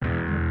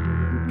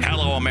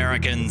fellow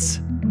Americans.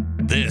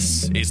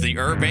 This is the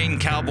Urbane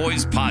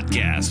Cowboys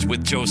podcast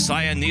with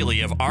Josiah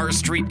Neely of R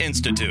Street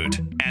Institute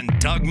and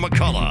Doug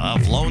McCullough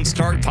of Lone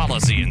Star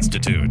Policy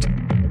Institute.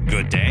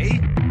 Good day.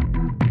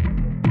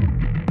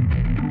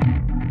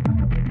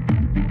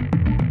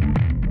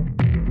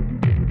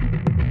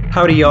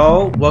 Howdy,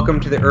 y'all. Welcome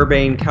to the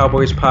Urbane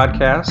Cowboys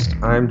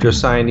podcast. I'm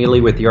Josiah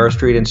Neely with the R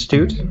Street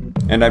Institute.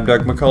 And I'm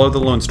Doug McCullough of the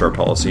Lone Star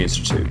Policy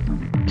Institute.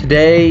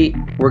 Today,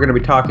 we're going to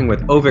be talking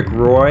with Avik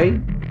Roy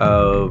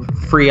of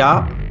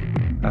FREOPP.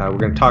 We're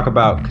going to talk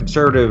about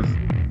conservative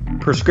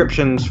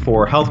prescriptions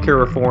for healthcare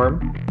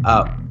reform.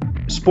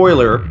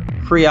 Spoiler,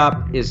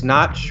 FREOPP is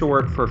not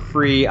short for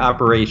free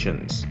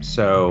operations,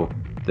 so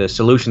the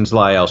solutions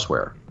lie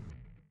elsewhere.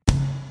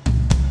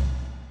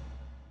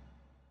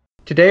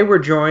 Today we're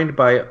joined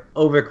by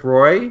Avik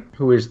Roy,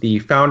 who is the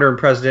founder and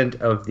president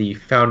of the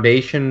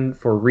Foundation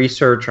for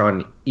Research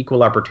on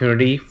Equal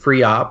Opportunity,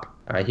 FREOPP.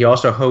 He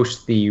also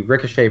hosts the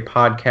Ricochet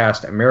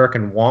podcast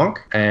American Wonk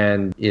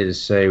and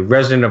is a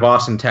resident of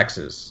Austin,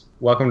 Texas.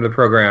 Welcome to the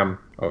program,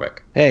 Avik.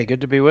 Hey,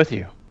 good to be with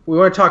you. We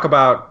want to talk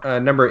about a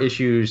number of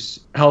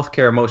issues,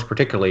 healthcare most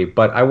particularly,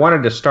 but I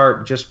wanted to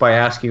start just by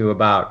asking you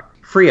about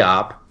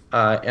FREOPP,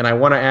 and I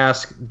want to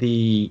ask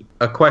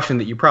a question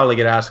that you probably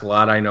get asked a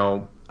lot. I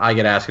know I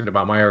get asked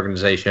about my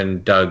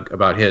organization, Doug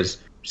about his.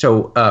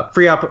 So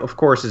FREOPP, of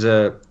course, is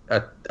a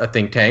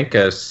think tank,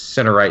 a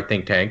center-right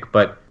think tank,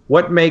 but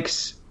what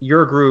makes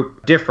your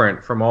group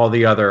different from all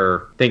the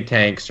other think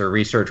tanks or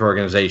research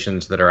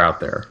organizations that are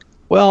out there?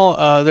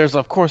 Well, there's,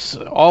 of course,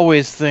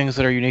 always things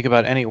that are unique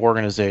about any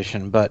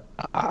organization, but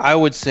I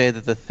would say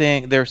that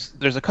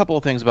there's a couple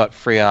of things about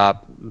FREOPP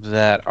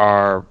that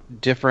are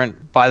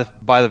different by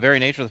the very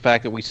nature of the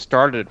fact that we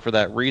started it for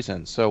that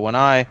reason. So when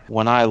I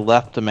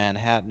left the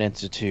Manhattan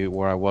Institute,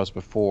 where I was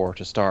before,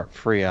 to start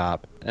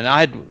FREOPP, and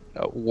I'd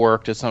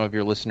worked, as some of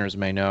your listeners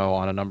may know,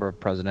 on a number of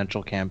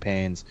presidential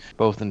campaigns,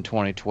 both in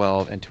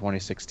 2012 and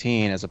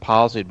 2016 as a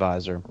policy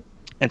advisor.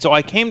 And so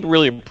I came to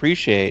really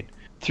appreciate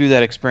through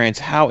that experience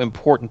how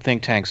important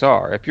think tanks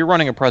are. If you're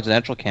running a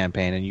presidential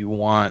campaign and you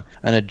want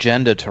an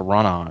agenda to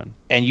run on,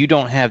 and you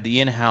don't have the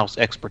in-house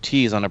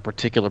expertise on a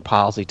particular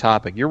policy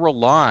topic, you're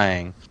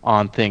relying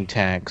on think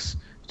tanks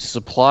to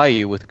supply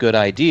you with good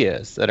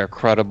ideas that are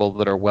credible,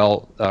 that are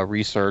well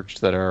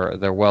researched,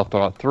 they're well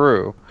thought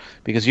through,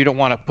 because you don't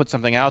want to put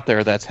something out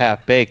there that's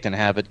half-baked and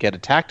have it get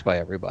attacked by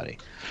everybody.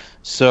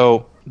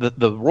 So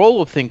the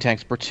role of think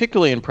tanks,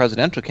 particularly in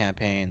presidential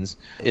campaigns,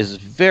 is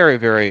very,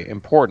 very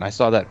important. I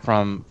saw that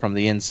from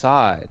the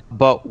inside.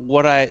 But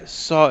what I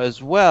saw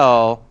as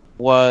well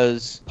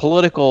was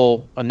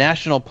a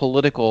national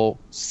political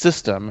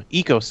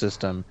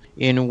ecosystem,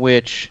 in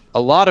which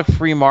a lot of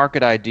free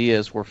market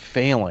ideas were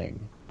failing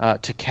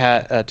to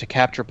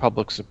capture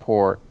public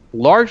support,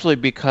 largely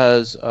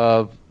because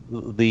of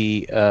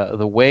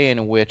the way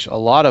in which a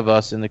lot of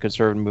us in the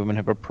conservative movement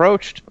have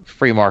approached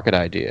free market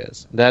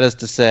ideas. That is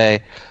to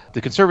say,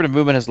 the conservative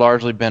movement has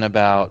largely been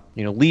about,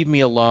 leave me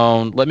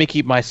alone, let me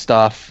keep my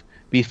stuff,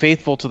 be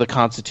faithful to the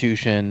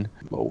Constitution,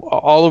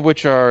 all of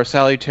which are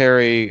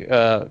salutary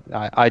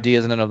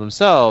ideas in and of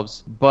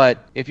themselves.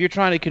 But if you're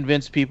trying to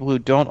convince people who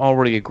don't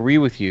already agree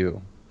with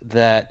you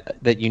that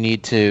you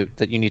need to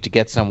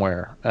get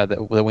somewhere,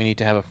 that we need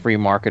to have a free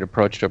market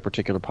approach to a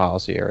particular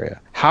policy area,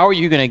 how are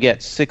you going to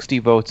get 60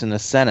 votes in the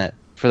Senate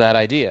for that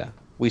idea?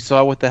 We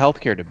saw with the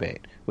healthcare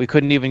debate. We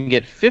couldn't even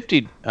get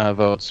 50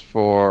 votes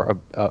for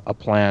a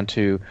plan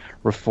to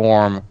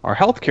reform our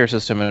healthcare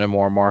system in a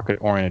more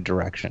market-oriented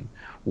direction.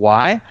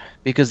 Why?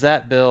 Because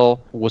that bill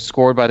was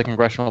scored by the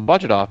Congressional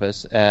Budget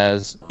Office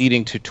as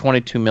leading to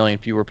 22 million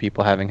fewer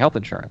people having health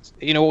insurance.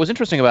 What was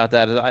interesting about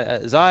that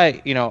is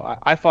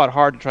I fought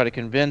hard to try to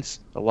convince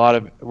a lot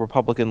of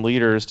Republican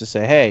leaders to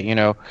say, hey,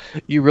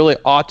 you really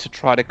ought to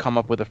try to come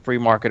up with a free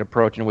market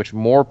approach in which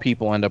more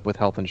people end up with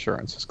health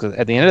insurance. Because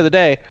at the end of the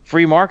day,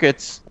 free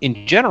markets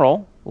in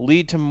general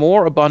lead to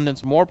more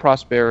abundance, more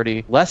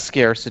prosperity, less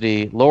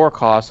scarcity, lower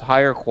costs,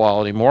 higher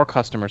quality, more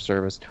customer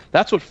service.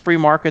 That's what free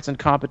markets and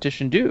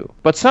competition do.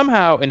 But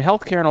somehow in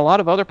healthcare and a lot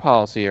of other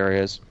policy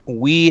areas,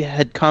 we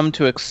had come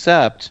to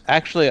accept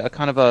actually a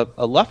kind of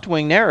a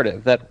left-wing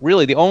narrative that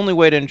really the only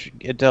way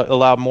to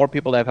allow more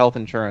people to have health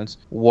insurance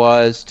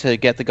was to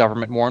get the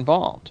government more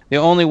involved. The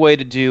only way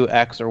to do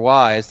X or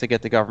Y is to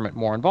get the government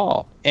more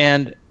involved.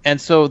 And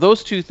so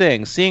those two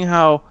things, seeing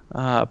how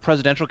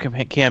presidential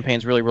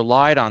campaigns really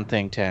relied on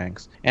think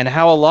tanks, and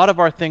how a lot of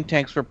our think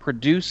tanks were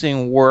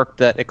producing work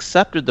that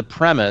accepted the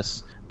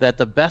premise that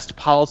the best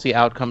policy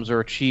outcomes are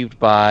achieved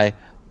by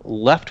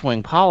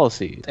left-wing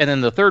policies. And then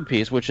the third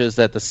piece, which is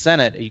that the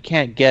Senate, you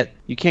can't get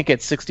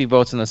 60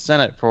 votes in the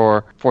Senate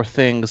for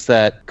things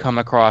that come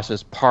across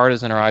as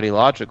partisan or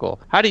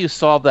ideological. How do you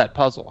solve that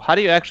puzzle? How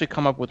do you actually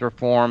come up with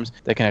reforms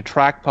that can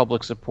attract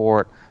public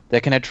support,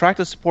 that can attract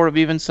the support of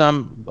even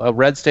some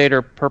red state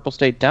or purple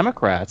state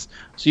Democrats,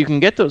 so you can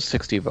get those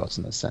 60 votes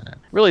in the Senate?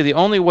 Really, the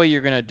only way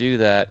you're going to do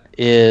that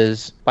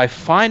is by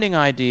finding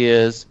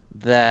ideas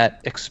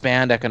that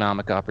expand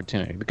economic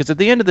opportunity. Because at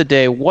the end of the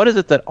day, what is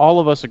it that all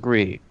of us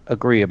agree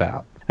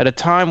about? at a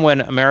time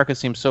when America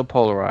seems so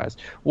polarized,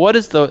 what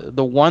is the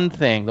one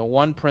thing, the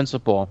one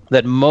principle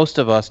that most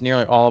of us,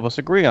 nearly all of us,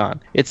 agree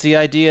on? It's the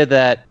idea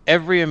that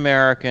every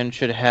American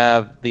should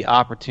have the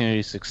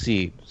opportunity to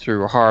succeed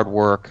through hard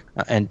work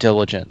and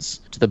diligence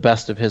to the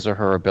best of his or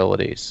her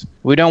abilities.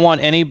 We don't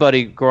want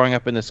anybody growing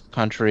up in this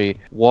country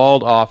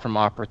walled off from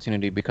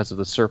opportunity because of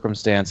the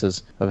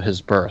circumstances of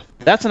his birth.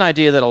 That's an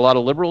idea that a lot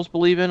of liberals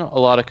believe in, a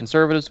lot of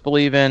conservatives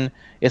believe in.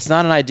 It's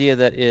not an idea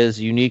that is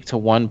unique to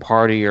one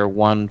party or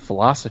one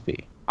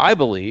philosophy. I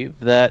believe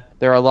that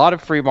there are a lot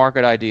of free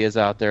market ideas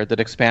out there that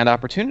expand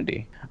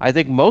opportunity. I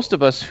think most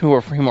of us who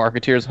are free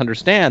marketeers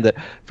understand that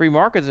free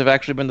markets have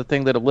actually been the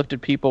thing that have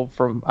lifted people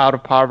from out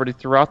of poverty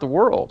throughout the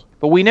world.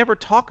 But we never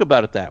talk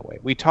about it that way.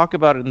 We talk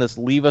about it in this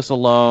leave us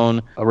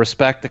alone,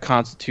 respect the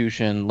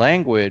Constitution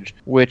language,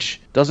 which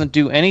doesn't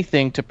do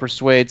anything to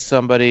persuade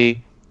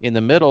somebody in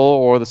the middle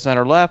or the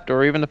center left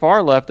or even the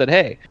far left that,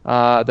 hey,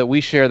 that we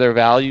share their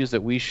values,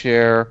 that we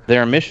share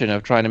their mission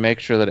of trying to make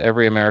sure that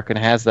every American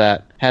has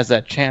that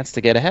chance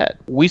to get ahead.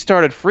 We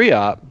started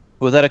FREOPP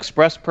with that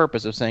express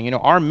purpose of saying,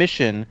 our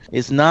mission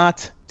is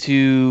not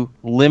to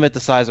limit the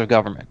size of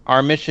government.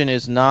 Our mission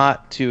is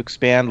not to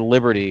expand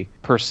liberty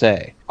per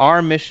se.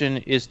 Our mission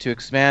is to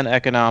expand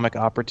economic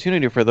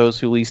opportunity for those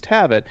who least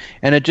have it.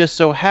 And it just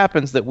so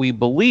happens that we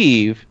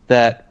believe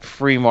that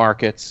free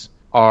markets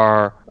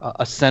are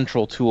a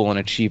central tool in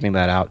achieving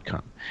that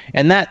outcome.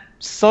 And that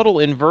subtle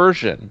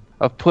inversion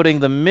of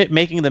making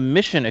the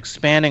mission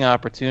expanding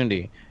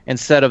opportunity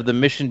instead of the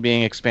mission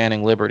being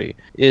expanding liberty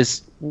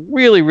is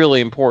really,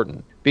 really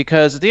important.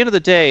 Because at the end of the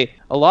day,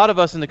 a lot of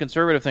us in the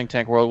conservative think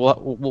tank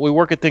world, we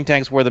work at think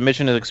tanks where the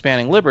mission is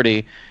expanding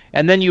liberty,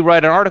 and then you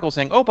write an article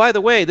saying, oh, by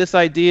the way, this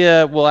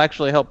idea will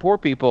actually help poor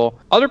people.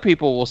 Other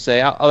people will say,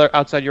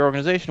 outside your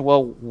organization,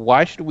 well,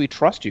 why should we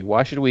trust you?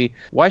 Why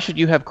should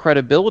you have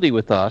credibility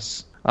with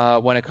us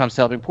when it comes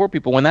to helping poor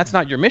people, when that's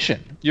not your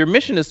mission? Your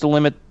mission is to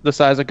limit the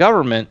size of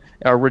government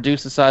or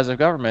reduce the size of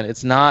government.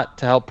 It's not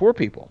to help poor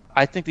people.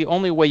 I think the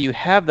only way you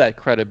have that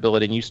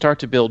credibility and you start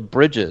to build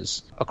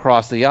bridges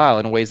across the aisle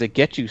in ways that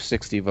get you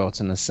 60 votes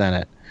in the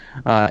Senate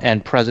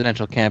and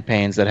presidential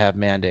campaigns that have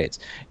mandates.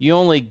 You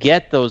only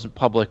get those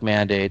public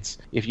mandates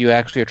if you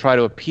actually try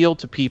to appeal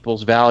to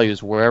people's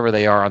values wherever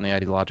they are on the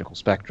ideological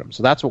spectrum.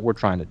 So that's what we're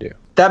trying to do.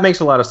 That makes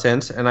a lot of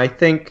sense. And I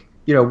think,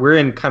 we're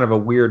in kind of a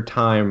weird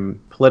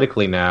time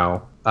politically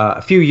now.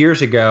 A few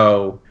years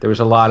ago, there was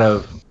a lot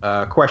of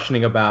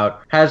questioning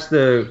about, has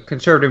the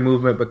conservative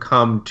movement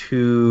become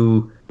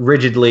too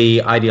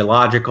rigidly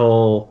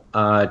ideological,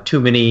 too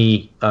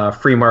many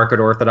free market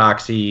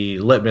orthodoxy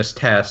litmus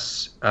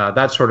tests,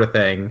 that sort of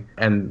thing.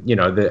 And,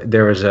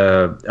 there was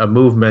a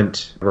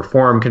movement,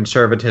 reform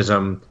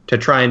conservatism, to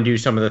try and do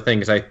some of the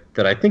things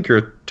that I think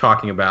you're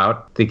talking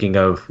about, thinking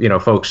of,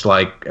 folks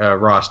like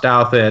Ross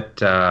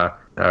Douthat,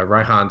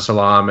 Reihan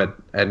Salam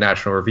at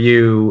National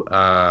Review,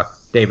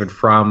 David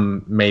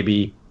Frum,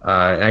 maybe.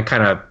 And I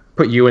kind of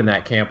put you in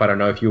that camp. I don't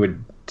know if you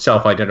would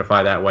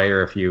self-identify that way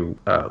or if you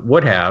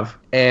would have.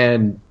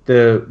 And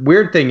the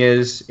weird thing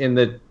is, in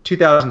the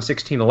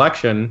 2016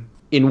 election,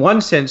 in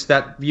one sense,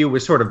 that view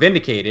was sort of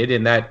vindicated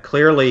in that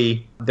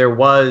clearly there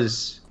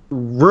was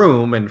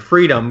room and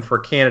freedom for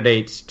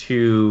candidates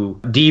to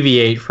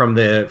deviate from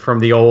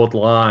the old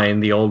line,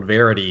 the old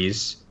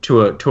verities,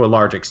 to a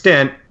large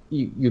extent.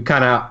 You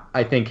kind of,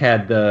 I think,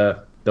 had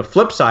the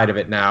flip side of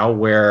it now,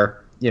 where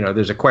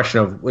there's a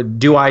question of,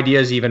 do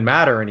ideas even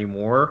matter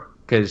anymore?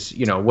 Because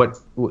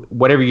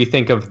whatever you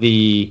think of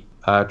the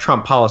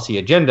Trump policy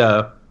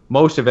agenda,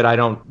 most of it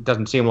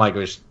doesn't seem like it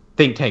was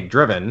think tank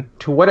driven.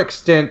 To what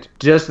extent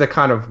does the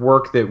kind of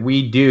work that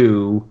we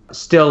do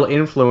still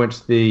influence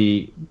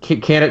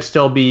can it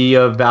still be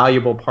a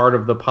valuable part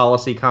of the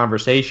policy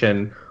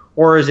conversation,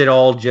 or is it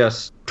all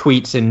just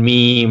tweets and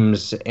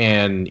memes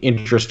and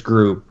interest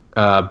group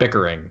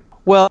bickering?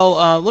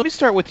 Well, let me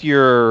start with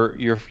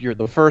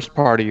the first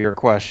part of your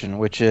question,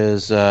 which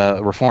is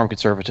reform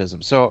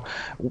conservatism. So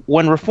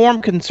when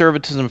reform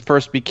conservatism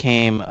first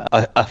became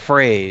a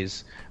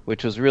phrase,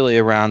 which was really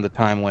around the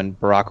time when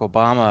Barack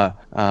Obama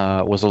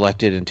was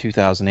elected in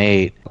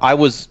 2008, I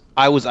was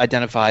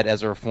identified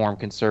as a reform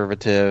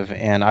conservative,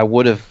 and I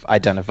would have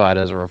identified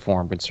as a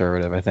reform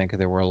conservative. I think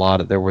there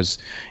was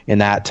in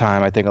that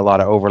time, I think, a lot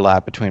of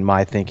overlap between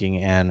my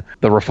thinking and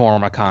the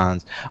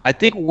reformicons. I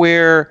think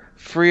where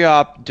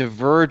FREOPP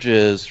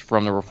diverges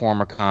from the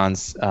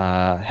reformicons,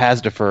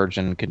 has diverged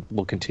and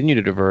will continue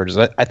to diverge.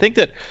 I think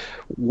that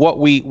what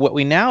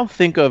we now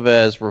think of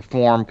as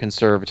reform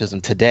conservatism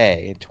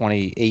today, in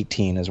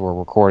 2018, as we're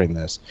recording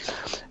this,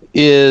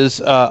 is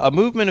a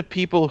movement of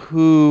people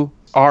who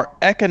are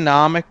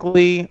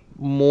economically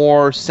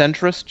more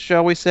centrist,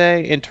 shall we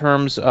say, in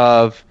terms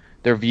of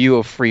their view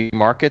of free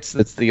markets.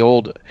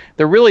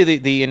 They're really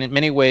the in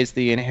many ways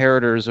the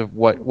inheritors of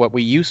what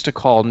we used to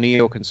call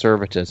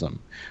neoconservatism.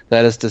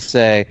 That is to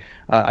say,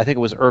 I think it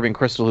was Irving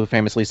Kristol who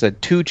famously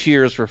said, 2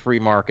 cheers for free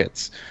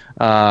markets.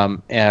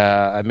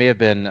 It may have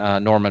been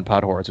Norman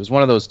Podhoretz. It was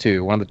one of those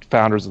two, one of the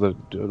founders of the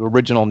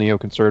original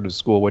neoconservative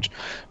school, which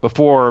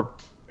before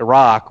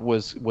Iraq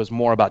was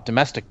more about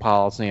domestic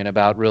policy and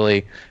about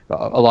really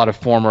a lot of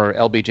former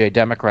LBJ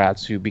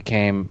Democrats who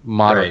became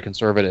moderate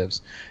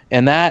conservatives.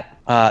 And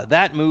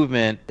that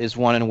movement is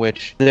one in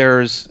which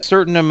there's a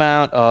certain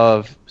amount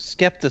of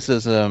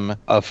skepticism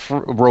of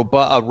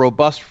a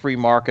robust free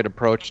market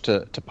approach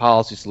to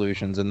policy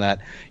solutions, and that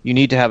you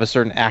need to have a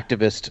certain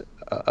activist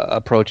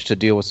approach to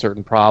deal with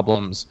certain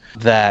problems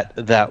that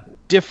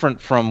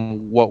different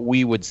from what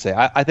we would say.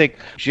 I think,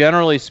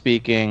 generally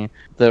speaking,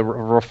 the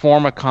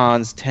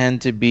reformicons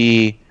tend to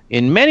be,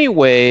 in many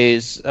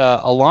ways,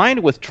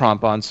 aligned with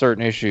Trump on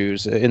certain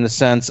issues, in the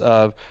sense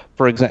of,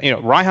 for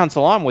example, Reihan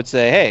Salam would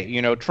say,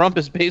 hey, Trump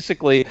is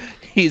basically,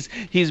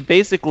 he's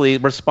basically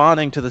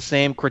responding to the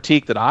same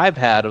critique that I've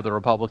had of the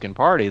Republican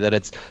Party, that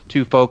it's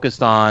too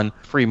focused on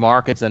free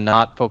markets and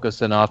not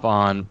focused enough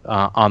on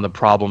the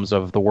problems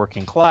of the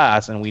working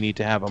class, and we need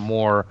to have a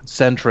more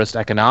centrist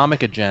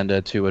economic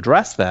agenda to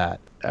address that.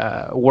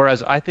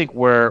 Whereas I think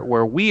where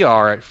we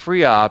are at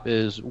FREOPP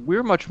is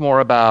we're much more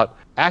about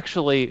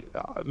actually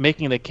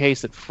making the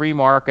case that free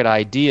market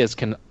ideas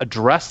can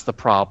address the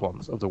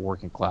problems of the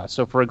working class.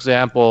 So, for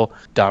example,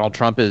 Donald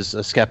Trump is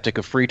a skeptic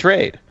of free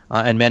trade.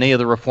 And many of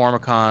the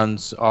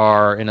reformicons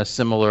are in a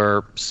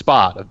similar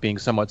spot of being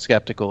somewhat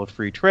skeptical of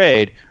free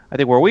trade. I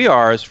think where we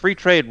are is free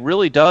trade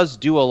really does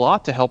do a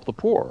lot to help the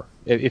poor.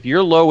 If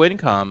you're low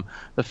income,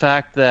 the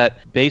fact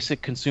that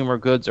basic consumer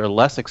goods are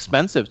less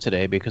expensive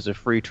today because of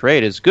free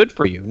trade is good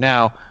for you.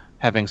 Now,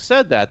 having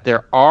said that,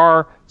 there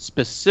are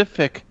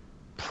specific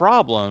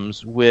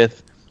problems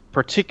with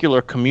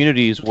particular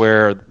communities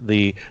where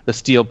the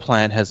steel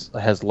plant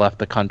has left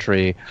the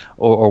country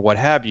or what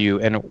have you,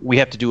 and we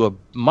have to do a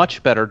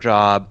much better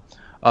job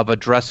of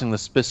addressing the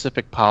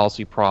specific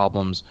policy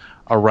problems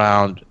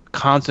around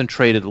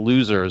concentrated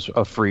losers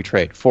of free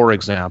trade, for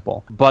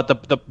example. But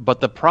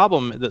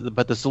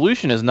the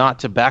solution is not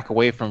to back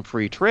away from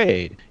free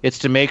trade. It's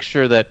to make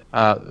sure that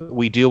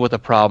we deal with the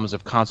problems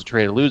of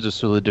concentrated losers,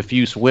 so the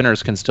diffuse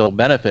winners can still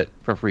benefit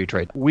from free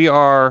trade. We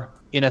are,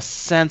 in a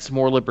sense,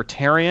 more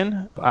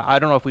libertarian. I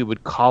don't know if we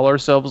would call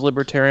ourselves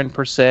libertarian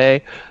per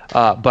se,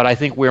 but I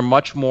think we're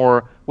much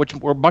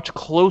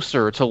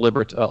closer to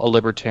a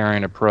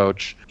libertarian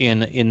approach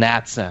in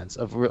that sense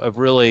of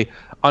really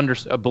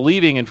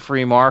believing in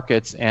free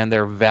markets and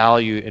their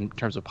value in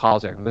terms of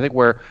policy. I think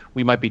where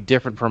we might be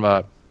different from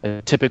a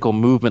typical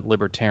movement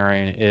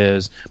libertarian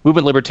is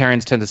movement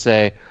libertarians tend to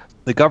say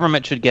the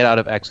government should get out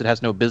of X. It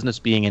has no business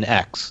being in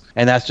X.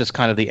 And that's just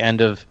kind of the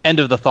end of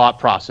the thought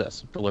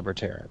process for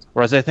libertarians.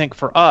 Whereas I think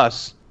for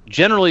us,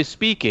 generally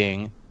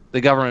speaking,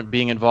 the government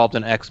being involved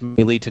in X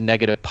may lead to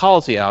negative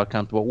policy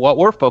outcomes, but what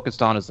we're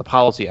focused on is the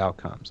policy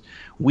outcomes.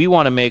 We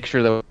want to make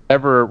sure that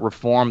whatever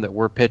reform that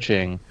we're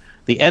pitching,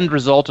 the end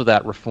result of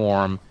that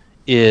reform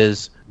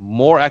is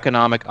more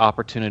economic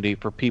opportunity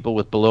for people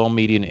with below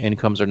median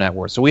incomes or net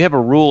worth. So we have a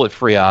rule at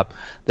FREOPP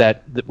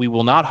that we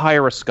will not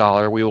hire a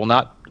scholar, we will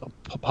not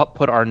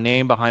put our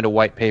name behind a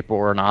white paper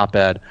or an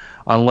op-ed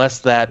unless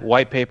that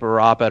white paper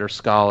or op-ed or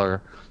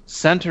scholar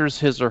centers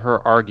his or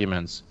her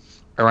arguments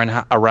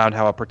around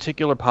how a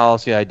particular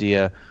policy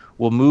idea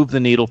will move the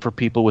needle for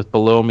people with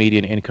below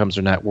median incomes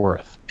or net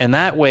worth. And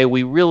that way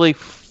we really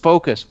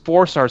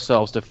force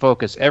ourselves to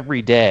focus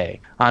every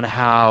day on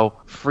how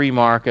free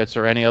markets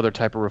or any other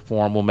type of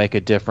reform will make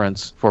a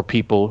difference for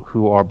people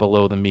who are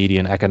below the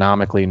median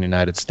economically in the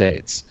United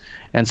States.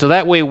 And so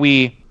that way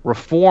we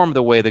reform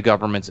the way the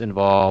government's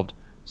involved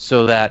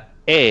so that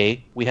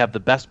A, we have the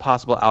best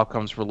possible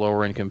outcomes for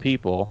lower income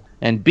people,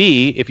 and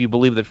B, if you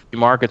believe that free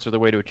markets are the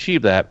way to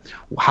achieve that,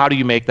 how do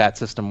you make that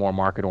system more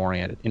market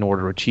oriented in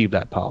order to achieve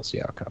that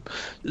policy outcome?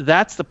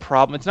 That's the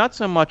problem. It's not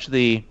so much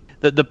the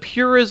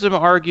purism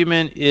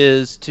argument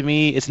is, to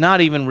me, it's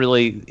not even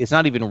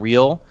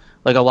real.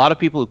 Like, a lot of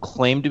people who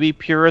claim to be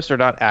purists are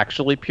not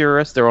actually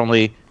purists. They're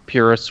only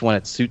purists when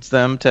it suits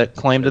them to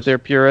claim that they're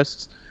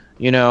purists,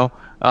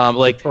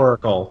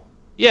 rhetorical.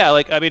 Yeah,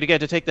 again,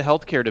 to take the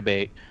healthcare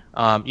debate,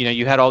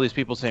 you had all these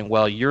people saying,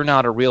 well, you're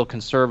not a real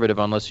conservative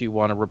unless you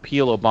want to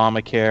repeal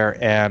Obamacare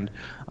and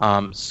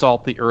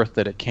salt the earth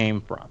that it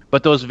came from.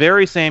 But those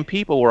very same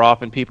people were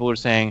often people who are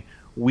saying,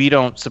 we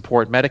don't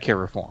support Medicare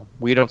reform.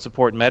 We don't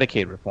support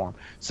Medicaid reform.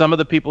 Some of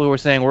the people who were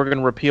saying we're going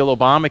to repeal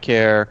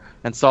Obamacare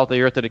and salt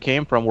the earth that it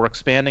came from were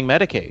expanding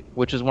Medicaid,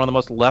 which is one of the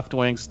most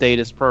left-wing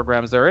statist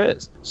programs there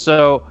is.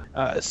 So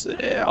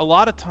a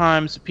lot of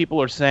times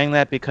people are saying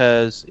that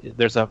because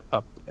there's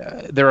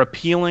they're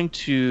appealing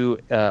to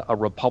a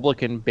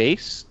Republican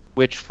base,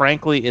 which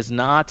frankly is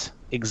not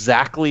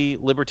exactly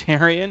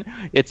libertarian.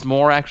 It's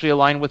more actually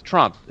aligned with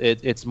Trump.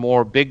 It's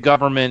more big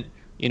government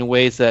in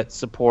ways that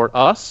support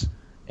us,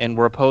 and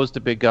we're opposed to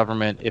big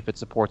government if it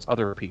supports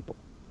other people.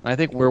 And I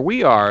think where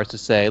we are is to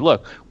say,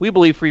 look, we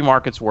believe free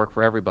markets work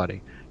for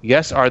everybody.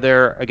 Yes, are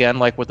there, again,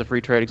 like with the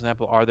free trade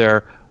example, are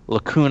there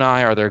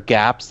lacunae, are there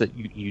gaps that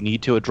you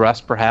need to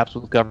address perhaps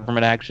with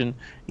government action?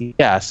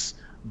 Yes,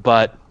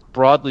 but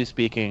broadly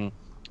speaking,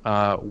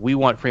 we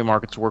want free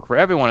markets to work for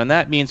everyone. And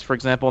that means, for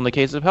example, in the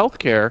case of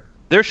healthcare,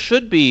 there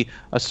should be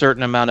a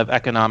certain amount of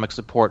economic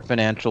support,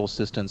 financial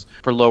assistance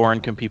for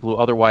lower-income people who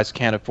otherwise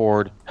can't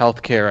afford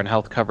health care and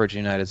health coverage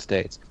in the United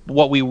States.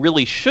 What we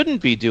really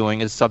shouldn't be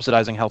doing is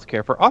subsidizing health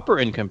care for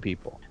upper-income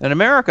people. In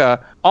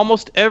America,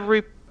 almost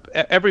every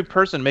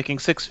person making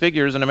six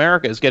figures in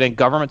America is getting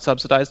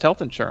government-subsidized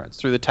health insurance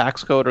through the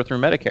tax code or through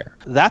Medicare.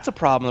 That's a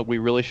problem that we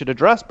really should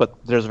address, but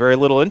there's very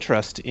little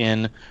interest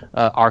in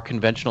our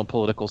conventional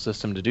political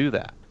system to do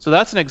that. So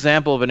that's an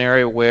example of an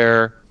area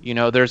where,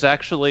 there's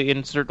actually,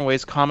 in certain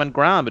ways, common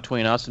ground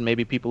between us and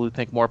maybe people who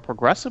think more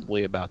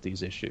progressively about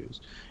these issues.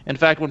 In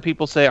fact, when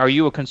people say, are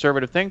you a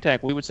conservative think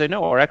tank, we would say,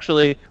 no,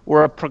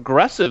 we're a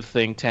progressive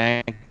think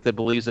tank that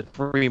believes that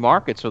free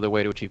markets are the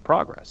way to achieve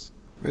progress.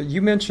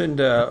 You mentioned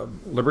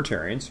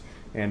libertarians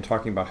and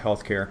talking about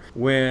health care.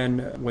 When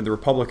the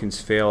Republicans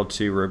failed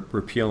to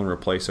repeal and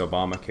replace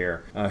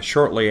Obamacare,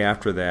 shortly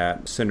after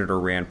that, Senator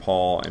Rand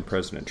Paul and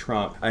President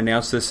Trump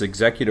announced this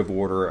executive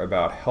order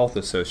about health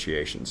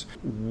associations.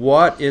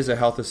 What is a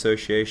health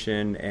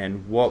association,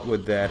 and what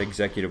would that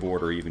executive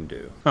order even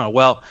do?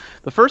 Well,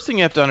 the first thing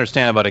you have to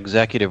understand about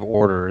executive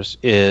orders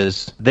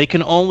is they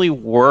can only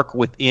work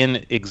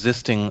within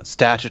existing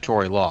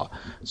statutory law.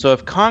 So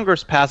if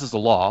Congress passes a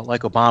law,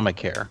 like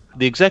Obamacare,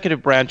 the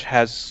executive branch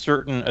has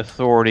certain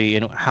authority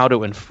in how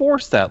to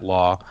enforce that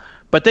law,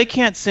 but they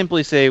can't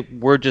simply say,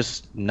 we're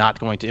just not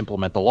going to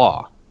implement the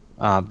law.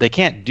 They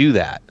can't do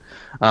that,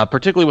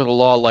 particularly with a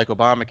law like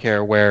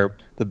Obamacare, where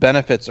the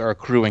benefits are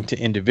accruing to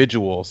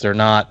individuals. They're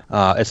not.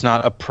 It's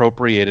not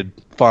appropriated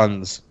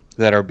funds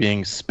that are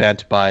being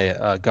spent by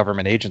a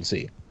government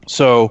agency.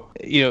 So,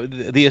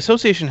 the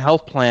association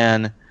health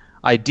plan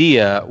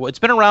idea, it's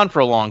been around for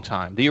a long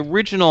time. The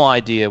original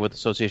idea with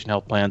association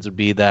health plans would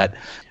be that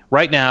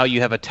right now you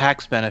have a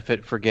tax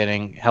benefit for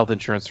getting health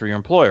insurance through your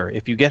employer.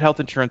 If you get health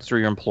insurance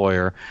through your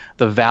employer,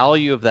 the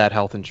value of that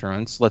health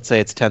insurance, let's say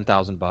it's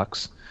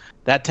 $10,000,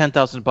 that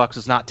 $10,000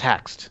 is not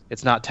taxed.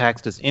 It's not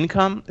taxed as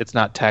income. It's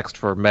not taxed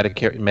for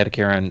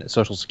Medicare and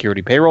Social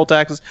Security payroll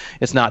taxes.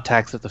 It's not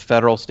taxed at the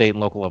federal, state, and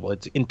local level.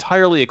 It's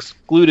entirely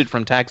excluded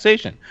from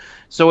taxation.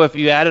 So if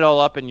you add it all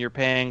up and you're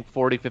paying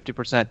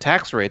 40-50%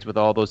 tax rates with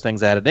all those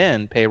things added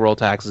in, payroll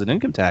taxes and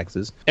income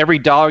taxes, every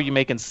dollar you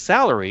make in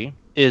salary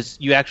is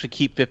you actually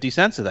keep 50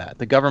 cents of that.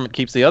 The government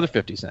keeps the other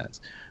 50 cents.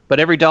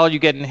 But every dollar you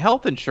get in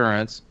health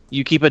insurance,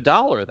 you keep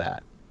 $1 of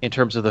that in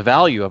terms of the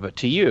value of it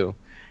to you.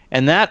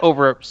 And that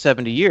over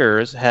 70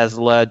 years has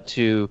led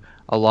to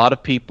a lot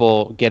of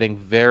people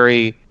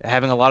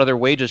having a lot of their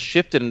wages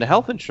shifted into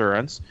health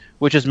insurance,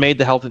 which has made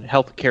the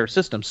health care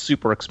system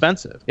super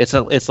expensive.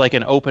 It's like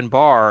an open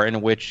bar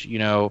in which,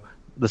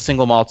 the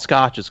single malt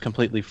scotch is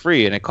completely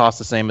free and it costs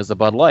the same as the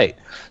Bud Light.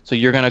 So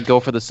you're going to go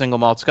for the single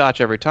malt scotch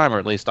every time, or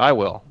at least I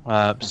will.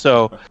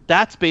 So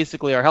that's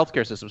basically our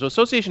healthcare system. So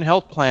association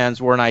health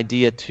plans were an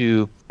idea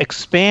to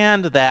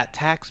expand that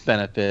tax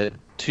benefit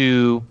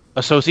to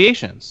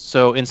associations.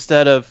 So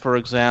instead of, for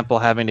example,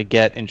 having to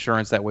get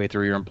insurance that way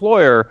through your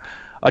employer,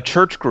 a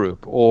church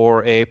group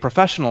or a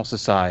professional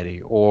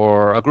society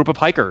or a group of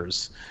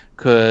hikers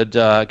could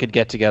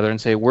get together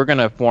and say, we're going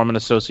to form an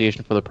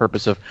association for the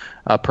purpose of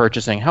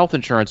purchasing health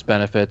insurance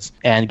benefits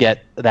and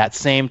get that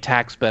same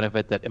tax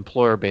benefit that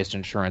employer-based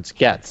insurance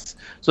gets.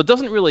 So it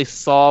doesn't really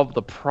solve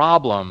the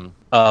problem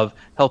of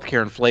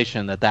healthcare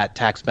inflation that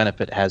tax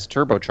benefit has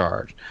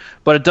turbocharged.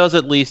 But it does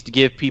at least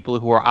give people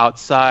who are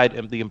outside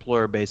of the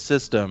employer-based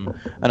system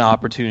an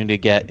opportunity to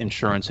get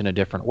insurance in a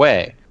different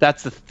way.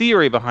 That's the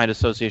theory behind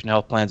association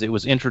health plans. It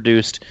was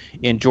introduced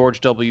in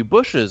George W.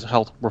 Bush's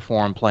health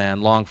reform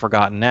plan, long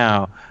forgotten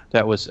now,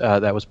 that was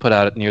put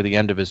out near the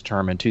end of his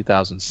term in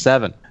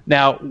 2007.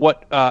 Now,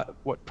 what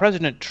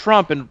President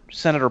Trump and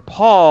Senator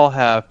Paul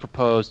have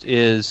proposed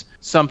is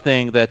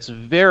something that's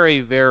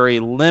very, very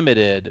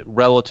limited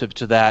relative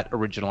to that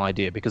original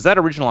idea, because that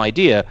original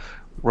idea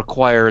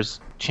requires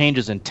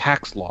changes in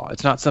tax law.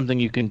 It's not something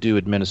you can do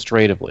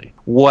administratively.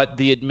 What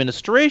the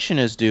administration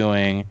is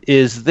doing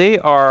is they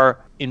are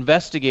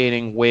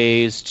investigating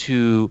ways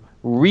to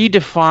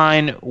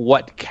redefine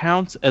what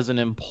counts as an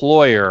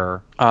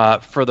employer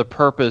for the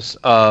purpose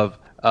of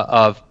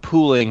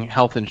pooling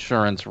health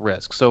insurance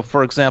risk. So,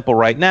 for example,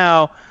 right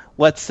now,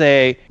 let's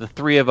say the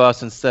three of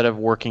us, instead of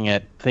working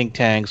at think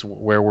tanks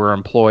where we're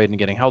employed and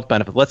getting health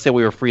benefits, let's say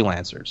we were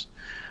freelancers.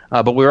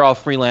 But we were all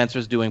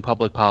freelancers doing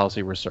public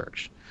policy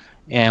research.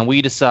 And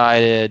we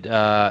decided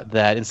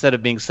that instead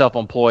of being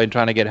self-employed and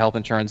trying to get health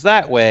insurance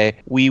that way,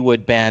 we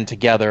would band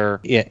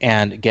together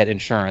and get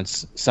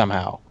insurance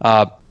somehow.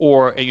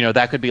 Or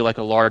that could be like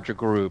a larger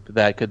group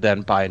that could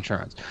then buy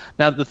insurance.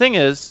 Now, the thing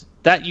is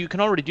that you can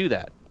already do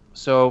that.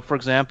 So, for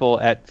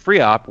example, at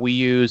FREOPP, we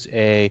use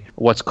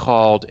what's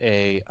called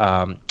a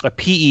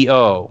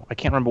PEO. I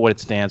can't remember what it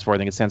stands for. I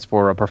think it stands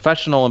for a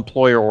professional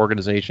employer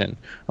organization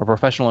or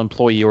professional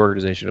employee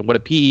organization. And what a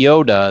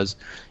PEO does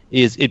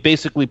is it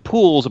basically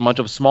pools a bunch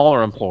of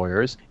smaller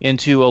employers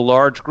into a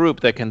large group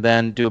that can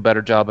then do a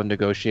better job of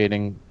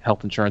negotiating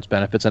health insurance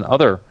benefits and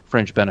other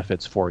fringe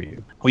benefits for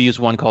you. We use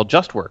one called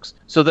JustWorks.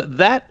 So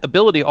that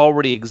ability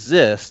already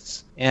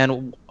exists,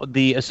 and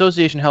the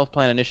Association Health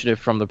Plan Initiative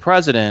from the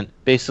president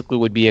basically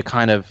would be a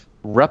kind of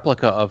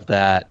replica of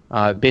that,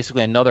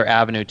 basically another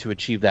avenue to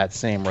achieve that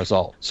same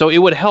result. So it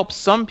would help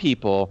some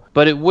people,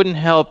 but it wouldn't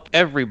help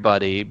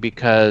everybody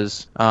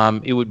because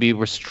it would be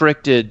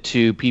restricted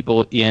to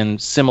people in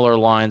similar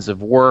lines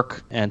of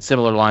work and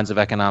similar lines of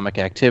economic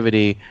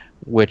activity,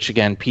 which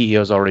again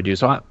PEOs already do.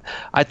 So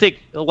I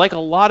think, like a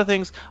lot of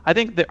things, I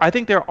think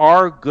there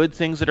are good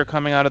things that are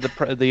coming out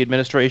of the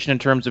administration in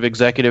terms of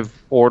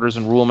executive orders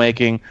and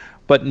rulemaking,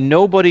 but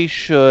nobody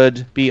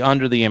should be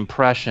under the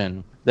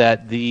impression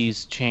that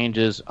these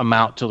changes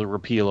amount to the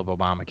repeal of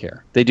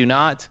Obamacare. They do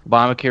not.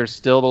 Obamacare is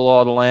still the law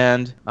of the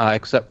land,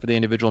 except for the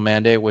individual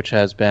mandate, which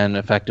has been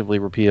effectively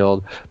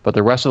repealed. But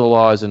the rest of the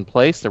law is in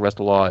place. The rest of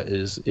the law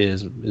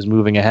is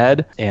moving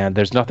ahead, and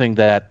there's nothing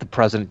that the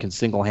president can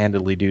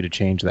single-handedly do to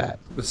change that.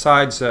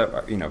 Besides,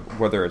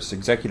 whether it's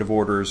executive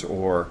orders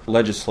or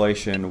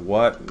legislation,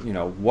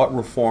 what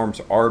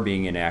reforms are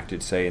being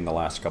enacted, say, in the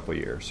last couple of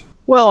years?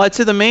 Well, I'd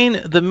say the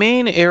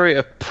main area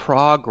of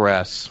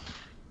progress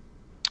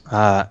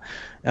that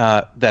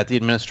the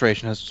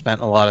administration has spent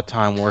a lot of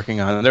time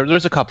working on.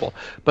 There's a couple,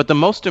 but the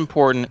most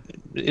important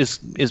is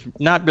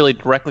not really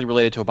directly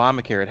related to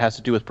Obamacare. It has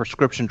to do with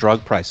prescription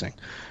drug pricing.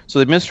 So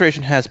the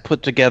administration has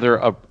put together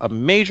a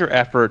major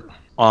effort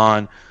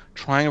on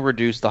trying to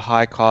reduce the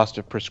high cost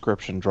of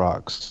prescription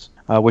drugs,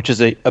 which is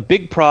a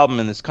big problem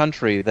in this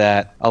country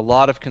that a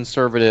lot of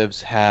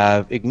conservatives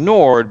have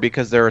ignored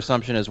because their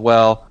assumption is,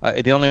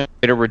 the only way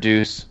to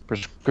reduce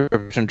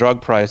prescription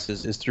drug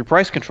prices is through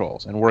price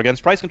controls. And we're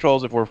against price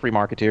controls if we're free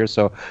marketeers,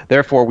 so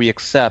therefore we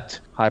accept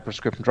high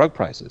prescription drug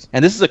prices.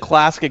 And this is a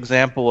classic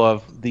example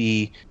of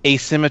the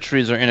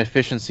asymmetries or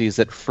inefficiencies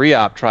that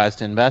FREOPP tries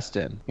to invest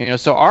in.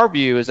 So our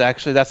view is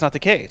actually that's not the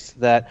case.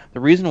 That the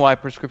reason why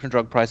prescription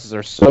drug prices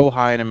are so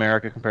high in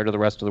America compared to the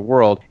rest of the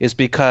world is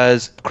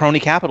because crony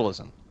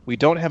capitalism. We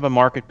don't have a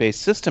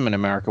market-based system in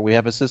America. We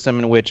have a system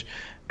in which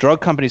drug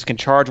companies can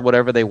charge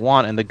whatever they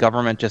want and the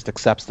government just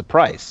accepts the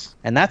price.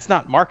 And that's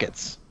not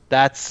markets.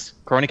 That's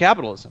crony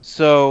capitalism.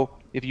 So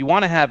if you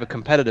want to have a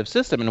competitive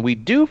system, and we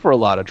do for a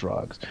lot of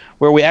drugs,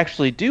 where we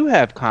actually do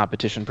have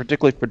competition,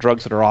 particularly for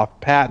drugs that are off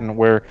patent,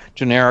 where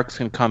generics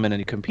can come in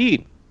and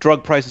compete,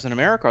 drug prices in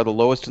America are the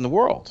lowest in the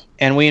world.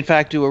 And we, in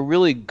fact, do a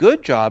really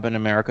good job in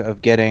America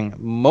of getting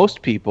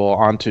most people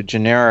onto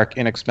generic,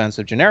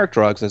 inexpensive generic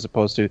drugs as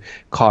opposed to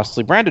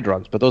costly branded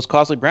drugs. But those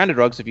costly branded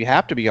drugs, if you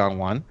have to be on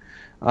one,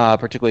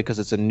 particularly because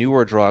it's a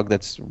newer drug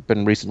that's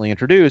been recently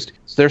introduced,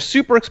 so they're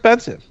super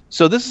expensive.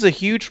 So this is a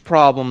huge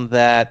problem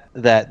that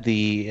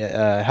the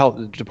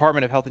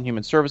Department of Health and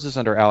Human Services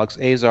under Alex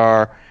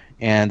Azar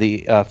and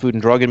the Food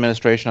and Drug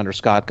Administration under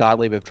Scott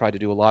Gottlieb have tried to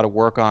do a lot of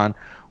work on.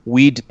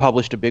 We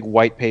published a big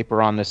white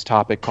paper on this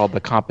topic called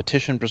The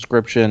Competition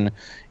Prescription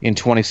in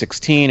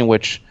 2016, in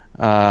which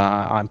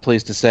I'm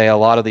pleased to say a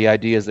lot of the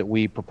ideas that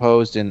we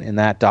proposed in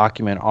that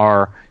document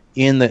are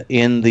in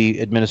the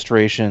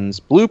administration's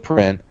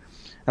blueprint.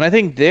 And I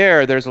think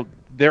there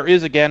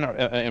is again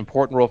an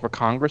important role for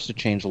Congress to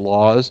change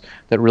laws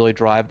that really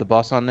drive the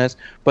bus on this.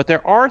 But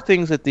there are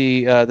things that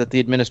the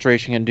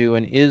administration can do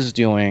and is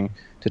doing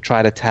to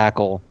try to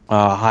tackle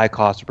high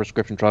cost of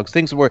prescription drugs.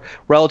 Things were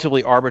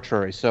relatively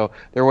arbitrary. So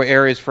there were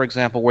areas, for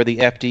example, where the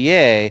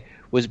FDA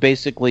was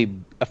basically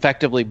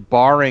effectively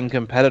barring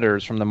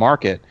competitors from the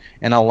market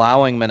and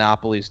allowing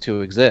monopolies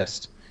to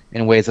exist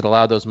in ways that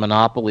allowed those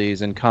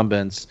monopolies,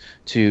 incumbents,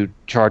 to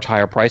charge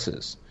higher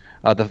prices.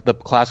 The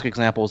classic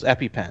example is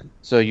EpiPen.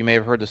 So you may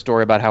have heard the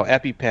story about how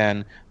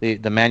EpiPen,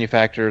 the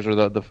manufacturers or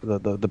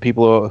the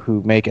people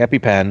who make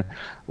EpiPen,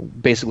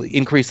 basically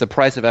increased the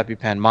price of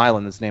EpiPen,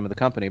 Mylan is the name of the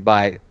company,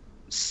 by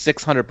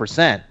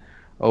 600%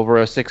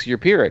 over a 6-year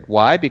period.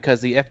 Why?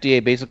 Because the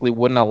FDA basically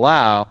wouldn't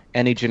allow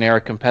any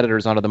generic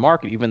competitors onto the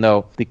market, even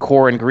though the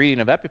core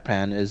ingredient of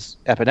EpiPen is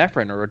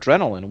epinephrine or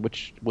adrenaline,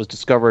 which was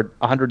discovered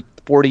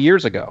 140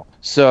 years ago.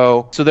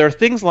 So there are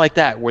things like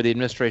that where the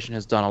administration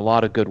has done a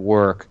lot of good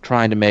work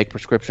trying to make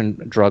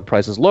prescription drug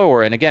prices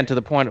lower. And again, to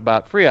the point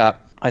about FREOPP,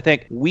 I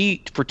think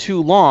we, for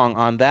too long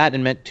on that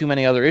and too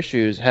many other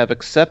issues, have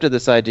accepted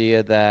this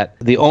idea that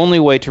the only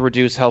way to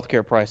reduce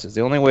healthcare prices,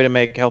 the only way to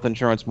make health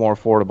insurance more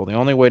affordable, the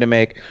only way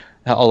to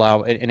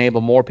enable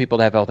more people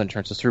to have health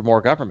insurance is through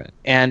more government.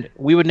 And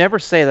we would never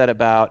say that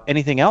about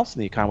anything else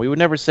in the economy. We would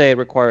never say it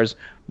requires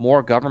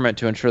more government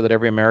to ensure that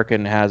every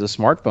American has a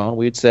smartphone.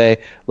 We'd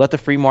say let the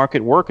free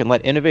market work and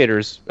let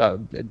innovators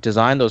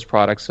design those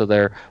products so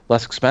they're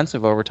less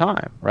expensive over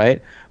time,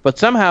 right? But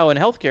somehow in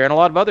healthcare and a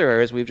lot of other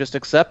areas, we've just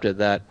accepted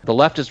that the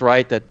left is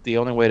right, that the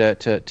only way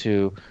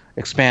to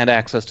expand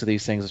access to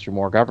these things is through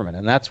more government.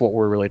 And that's what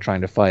we're really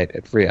trying to fight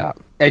at FREOPP.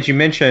 As you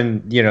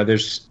mentioned,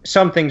 there's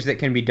some things that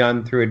can be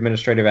done through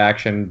administrative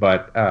action,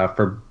 but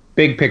for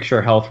big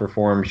picture health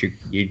reforms, you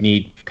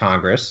need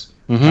Congress.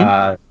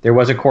 Mm-hmm. There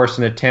was, of course,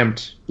 an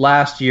attempt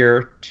last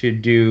year to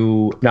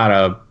do not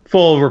a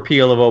full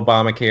repeal of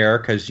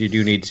Obamacare, because you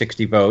do need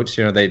 60 votes.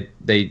 You know,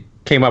 they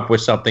came up with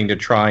something to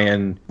try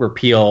and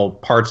repeal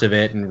parts of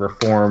it and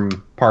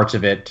reform parts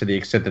of it to the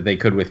extent that they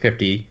could with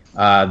 50.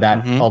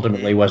 That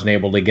ultimately wasn't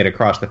able to get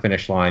across the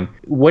finish line.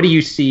 What do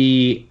you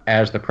see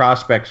as the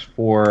prospects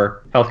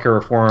for healthcare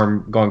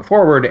reform going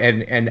forward,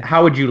 and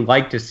how would you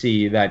like to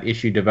see that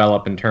issue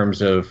develop in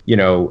terms of,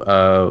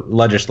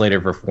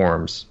 legislative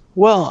reforms?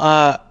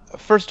 Well,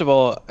 first of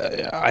all,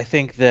 I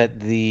think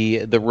that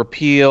the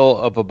repeal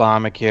of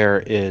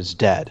Obamacare is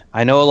dead.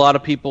 I know a lot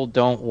of people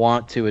don't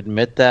want to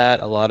admit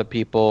that. A lot of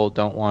people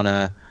don't want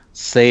to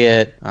say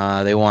it.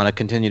 They want to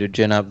continue to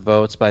gin up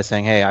votes by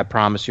saying, hey, I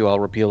promise you I'll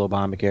repeal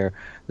Obamacare.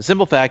 The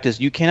simple fact is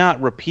you cannot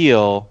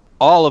repeal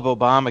all of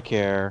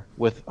Obamacare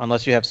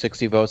unless you have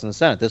 60 votes in the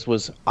Senate. This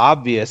was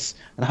obvious,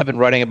 and I've been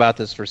writing about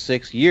this for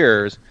 6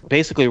 years.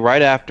 Basically,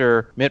 right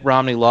after Mitt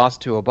Romney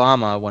lost to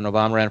Obama, when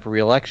Obama ran for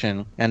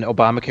re-election, and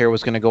Obamacare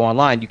was going to go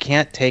online, you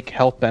can't take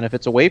health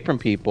benefits away from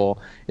people.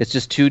 It's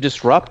just too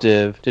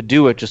disruptive to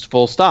do it just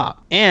full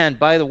stop. And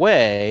by the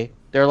way,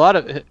 there are a lot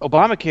of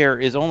Obamacare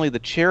is only the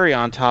cherry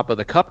on top of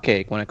the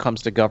cupcake when it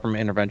comes to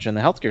government intervention in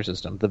the healthcare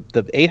system.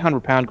 The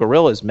 800-pound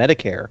gorilla is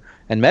Medicare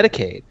and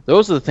Medicaid.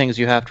 Those are the things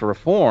you have to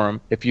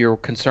reform if you're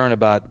concerned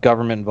about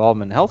government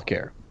involvement in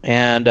healthcare.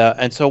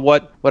 And so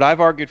what I've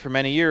argued for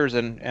many years,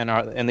 and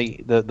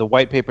the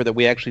white paper that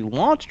we actually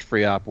launched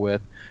FREOPP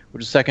with,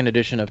 which is the second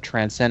edition of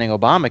Transcending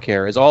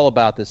Obamacare, is all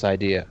about this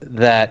idea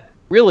that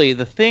really,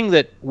 the thing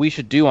that we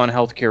should do on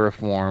healthcare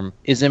reform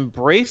is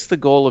embrace the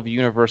goal of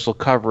universal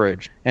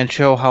coverage and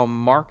show how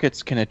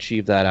markets can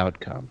achieve that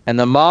outcome. And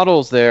the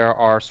models there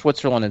are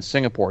Switzerland and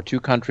Singapore, two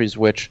countries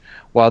which,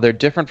 while they're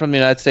different from the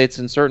United States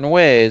in certain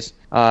ways,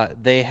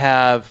 they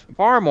have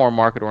far more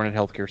market-oriented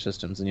healthcare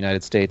systems than the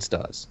United States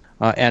does.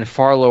 And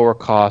far lower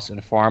costs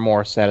and far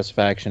more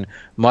satisfaction,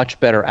 much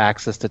better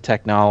access to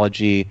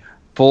technology,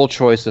 full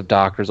choice of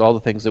doctors, all the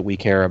things that we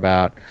care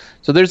about.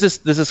 So there's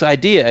this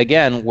idea,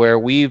 again, where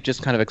we've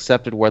just kind of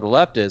accepted where the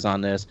left is on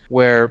this,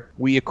 where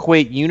we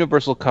equate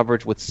universal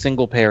coverage with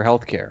single-payer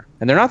healthcare.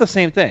 And they're not the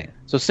same thing.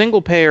 So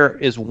single-payer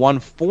is one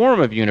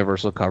form of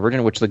universal coverage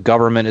in which the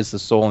government is the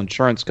sole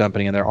insurance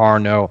company and there are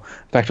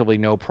effectively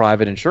no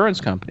private insurance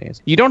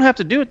companies. You don't have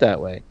to do it that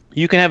way.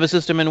 You can have a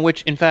system in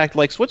which, in fact,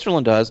 like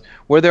Switzerland does,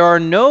 where there are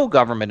no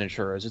government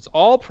insurers. It's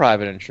all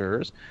private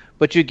insurers,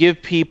 but you give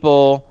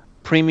people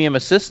premium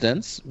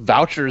assistance,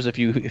 vouchers, if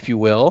you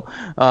will,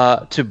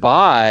 to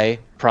buy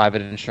private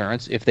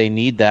insurance if they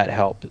need that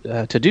help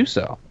to do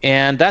so.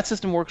 And that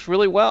system works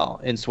really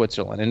well in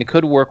Switzerland, and it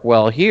could work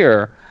well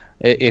here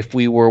if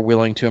we were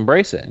willing to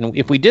embrace it. And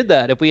if we did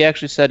that, if we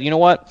actually said, you know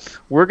what,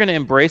 we're going to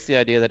embrace the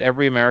idea that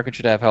every American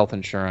should have health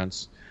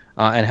insurance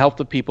and help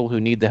the people who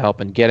need the help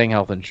in getting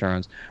health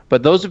insurance.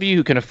 But those of you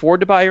who can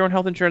afford to buy your own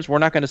health insurance, we're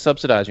not going to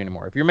subsidize you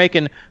anymore. If you're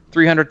making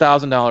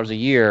 $300,000 a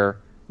year,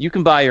 you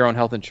can buy your own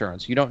health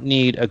insurance. You don't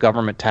need a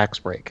government tax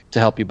break to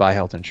help you buy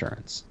health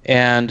insurance.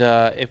 And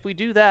if we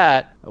do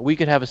that, we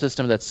could have a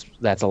system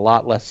that's a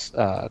lot less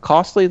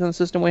costly than the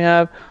system we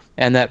have,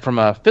 and that from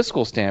a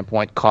fiscal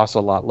standpoint costs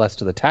a lot less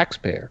to the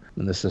taxpayer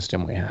than the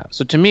system we have.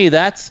 So to me,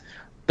 that's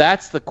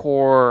the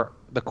core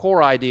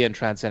idea in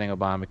Transcending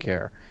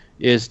Obamacare,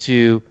 is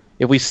to,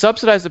 if we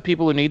subsidize the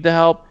people who need the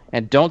help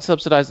and don't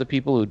subsidize the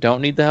people who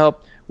don't need the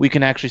help, we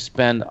can actually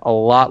spend a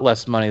lot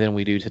less money than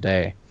we do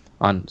today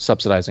on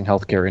subsidizing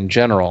healthcare in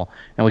general,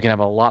 and we can have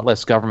a lot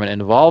less government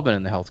involvement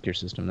in the healthcare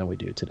system than we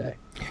do today.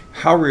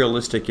 How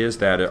realistic is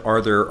that?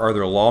 Are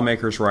there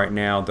lawmakers right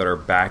now that are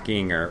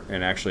backing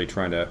and actually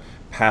trying to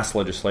pass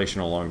legislation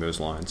along those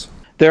lines?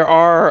 There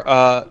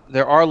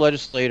are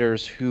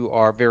legislators who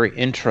are very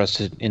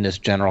interested in this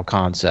general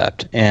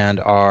concept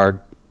and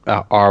are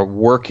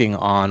working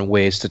on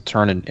ways to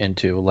turn it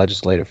into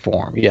legislative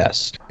form.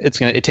 Yes,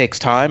 it takes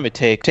time.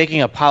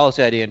 Taking a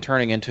policy idea and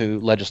turning into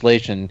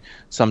legislation.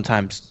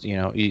 Sometimes,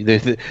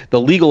 the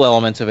legal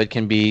elements of it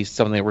can be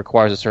something that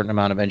requires a certain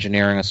amount of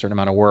engineering, a certain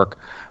amount of work.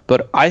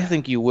 But I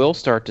think you will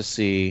start to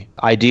see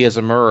ideas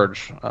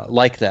emerge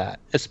like that,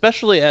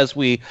 especially as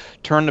we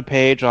turn the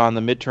page on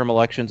the midterm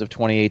elections of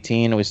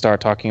 2018 and we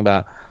start talking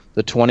about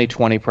the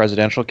 2020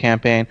 presidential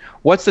campaign.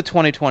 What's the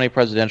 2020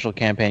 presidential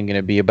campaign going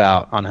to be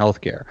about on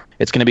healthcare?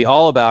 It's going to be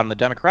all about, on the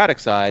Democratic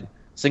side,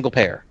 single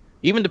payer.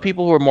 Even the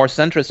people who are more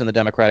centrist in the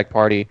Democratic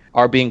Party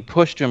are being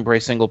pushed to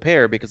embrace single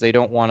payer because they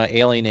don't want to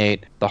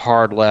alienate the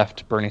hard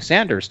left Bernie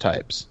Sanders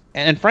types.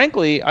 And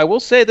frankly, I will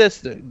say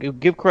this,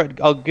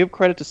 I'll give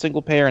credit to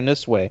single payer in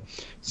this way.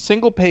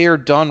 Single payer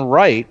done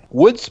right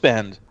would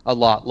spend a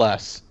lot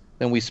less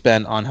than we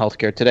spend on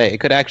healthcare today. It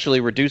could actually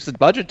reduce the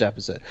budget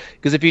deficit.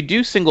 Because if you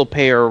do single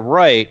payer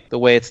right, the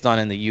way it's done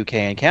in the UK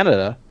and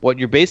Canada, what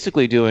you're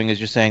basically doing is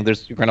you're saying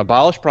you're going to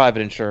abolish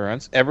private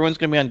insurance, everyone's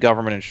going to be on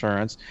government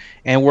insurance,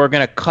 and we're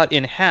going to cut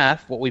in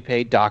half what we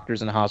pay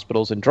doctors and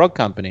hospitals and drug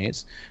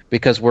companies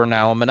because we're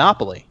now a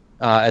monopoly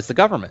as the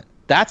government.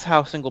 That's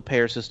how single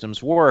payer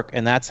systems work,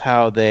 and that's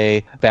how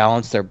they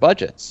balance their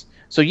budgets.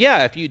 So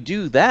yeah, if you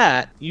do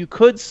that, you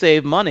could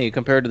save money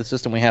compared to the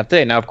system we have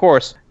today. Now, of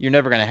course, you're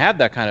never going to have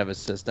that kind of a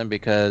system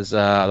because the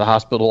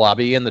hospital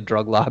lobby and the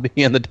drug lobby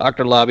and the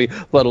doctor lobby,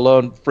 let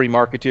alone free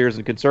marketeers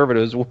and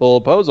conservatives, will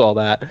oppose all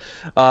that.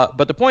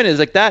 But the point is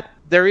like that.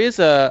 There is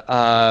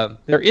a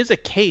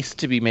case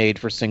to be made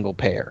for single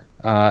payer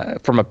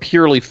from a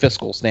purely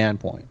fiscal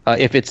standpoint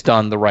if it's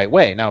done the right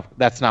way. Now,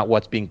 that's not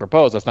what's being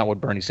proposed. That's not what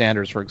Bernie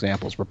Sanders, for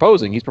example, is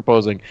proposing. He's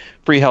proposing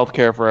free health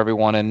care for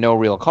everyone and no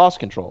real cost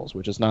controls,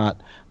 which is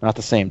not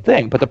the same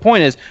thing. But the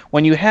point is,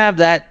 when you have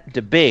that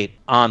debate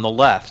on the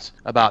left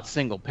about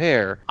single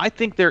payer, I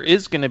think there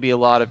is going to be a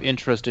lot of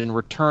interest in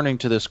returning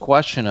to this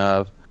question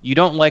of, you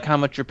don't like how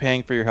much you're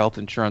paying for your health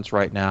insurance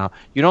right now.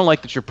 You don't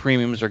like that your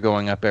premiums are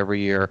going up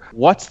every year.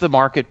 What's the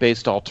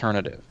market-based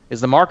alternative?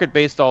 Is the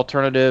market-based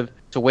alternative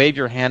to wave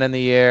your hand in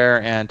the air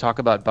and talk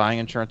about buying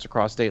insurance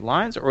across state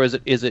lines, or is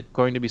it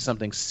going to be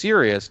something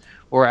serious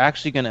where we're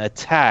actually going to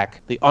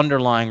attack the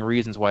underlying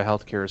reasons why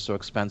healthcare is so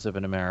expensive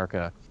in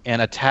America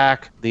and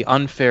attack the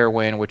unfair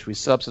way in which we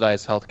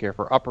subsidize healthcare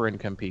for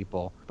upper-income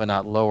people but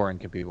not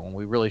lower-income people, and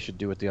we really should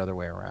do it the other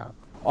way around?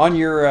 On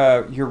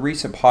your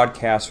recent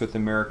podcast with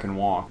American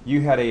Wonk, you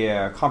had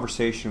a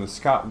conversation with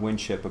Scott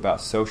Winship about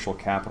social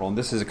capital, and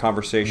this is a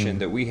conversation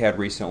that we had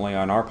recently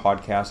on our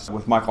podcast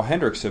with Michael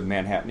Hendricks of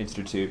Manhattan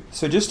Institute.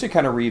 So just to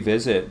kind of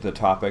revisit the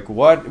topic,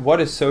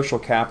 what is social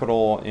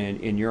capital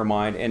in your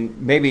mind, and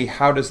maybe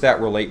how does that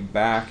relate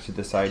back to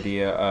this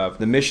idea of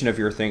the mission of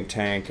your think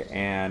tank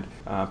and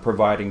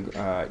providing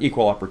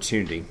equal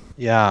opportunity?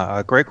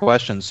 Yeah, great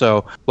question.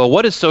 So,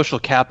 what is social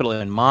capital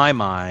in my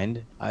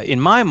mind? In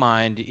my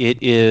mind, it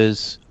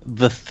is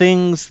the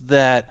things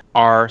that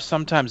are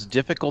sometimes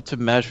difficult to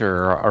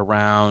measure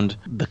around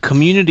the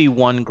community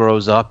one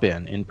grows up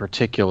in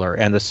particular,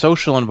 and the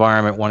social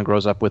environment one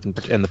grows up with,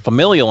 and the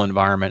familial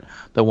environment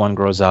that one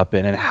grows up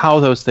in, and how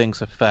those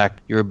things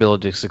affect your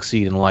ability to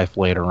succeed in life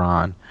later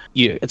on.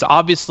 It's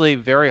obviously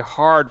very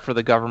hard for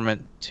the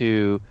government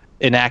to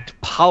enact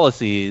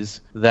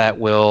policies that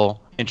will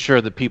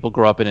ensure that people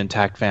grow up in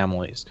intact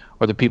families,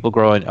 or that people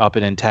grow up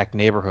in intact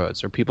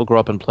neighborhoods, or people grow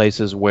up in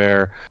places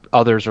where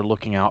others are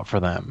looking out for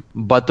them.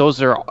 But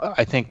those are,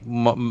 I think,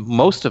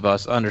 most of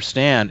us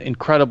understand,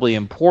 incredibly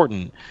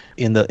important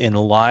in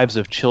the lives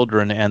of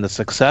children and the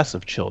success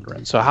of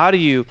children. So how do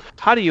you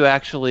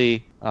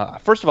actually,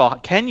 first of all,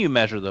 can you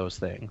measure those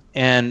things?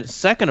 And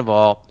second of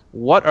all,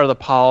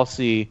 what's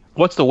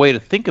the way to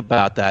think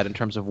about that in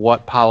terms of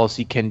what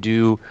policy can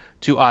do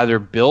to either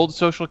build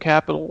social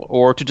capital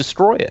or to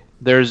destroy it?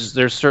 There's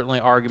certainly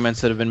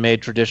arguments that have been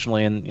made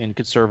traditionally in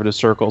conservative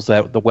circles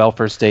that the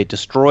welfare state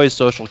destroys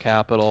social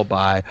capital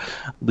by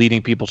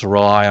leading people to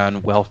rely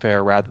on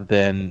welfare rather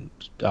than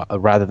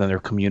their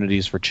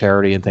communities for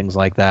charity and things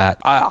like that.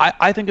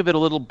 I think of it a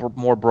little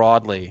more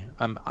broadly.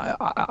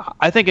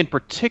 I think in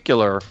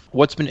particular,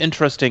 what's been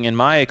interesting in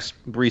my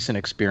recent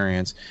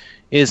experience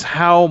is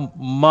how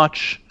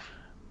much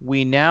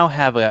we now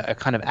have a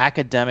kind of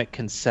academic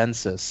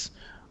consensus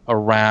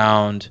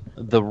around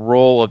the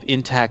role of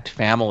intact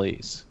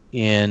families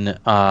in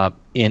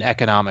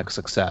economic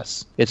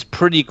success. It's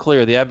pretty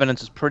clear, the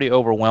evidence is pretty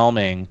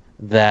overwhelming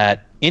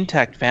that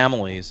intact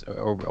families,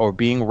 or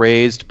being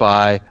raised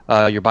by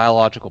your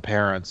biological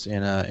parents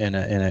in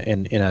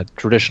a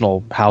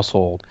traditional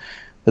household,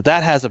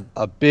 that has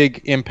a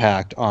big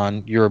impact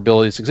on your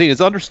ability to succeed.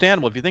 It's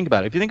understandable if you think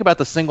about it. If you think about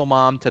the single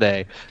mom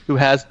today who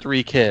has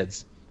 3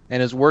 kids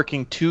and is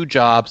working 2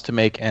 jobs to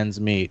make ends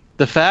meet,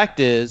 the fact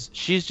is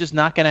she's just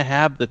not going to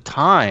have the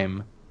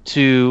time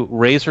to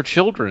raise her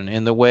children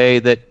in the way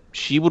that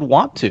she would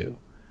want to.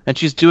 And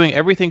she's doing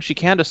everything she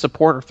can to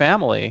support her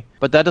family,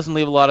 but that doesn't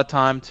leave a lot of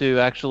time to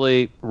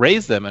actually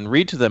raise them and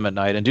read to them at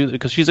night and do,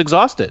 because she's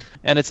exhausted.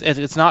 And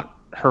it's not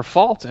her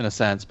fault in a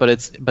sense, but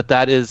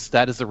that is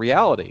the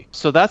reality.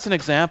 So that's an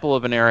example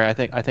of an area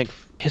I think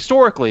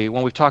historically,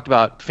 when we've talked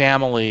about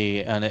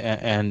family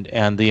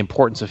and the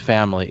importance of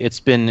family, it's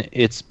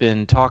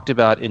been talked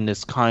about in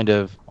this kind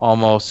of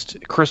almost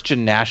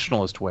Christian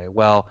nationalist way.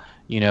 Well,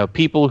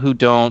 people who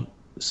don't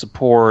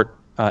support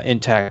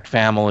intact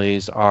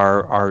families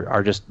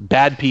are just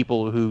bad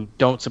people who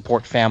don't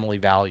support family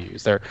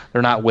values. They're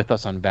not with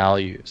us on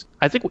values.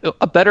 I think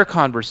a better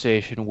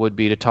conversation would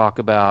be to talk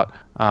about,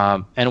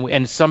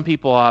 and some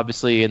people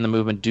obviously in the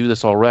movement do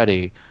this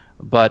already,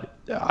 but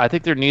I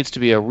think there needs to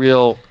be a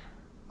real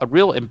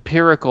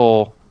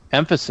empirical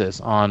emphasis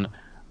on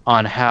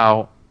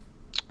how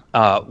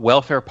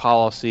welfare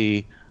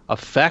policy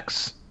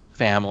affects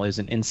families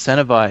and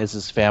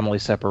incentivizes family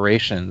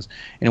separations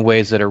in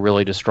ways that are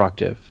really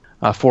destructive.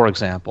 For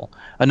example,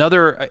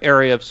 another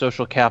area of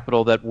social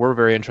capital that we're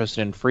very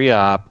interested in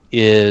FREOPP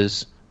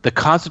is the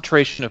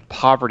concentration of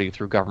poverty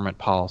through government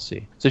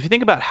policy. So if you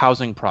think about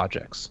housing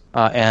projects,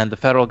 and the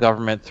federal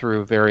government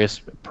through various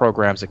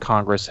programs that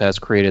Congress has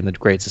created in the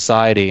Great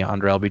Society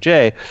under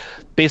LBJ,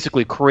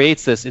 basically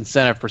creates this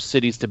incentive for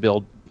cities to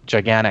build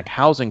gigantic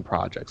housing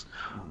projects.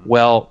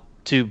 Well,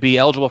 to be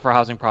eligible for a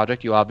housing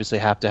project, you obviously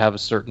have to have a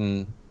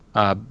certain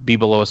be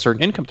below a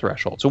certain income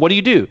threshold. So what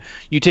do?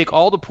 You take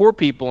all the poor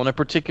people in a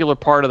particular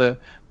part of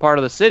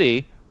the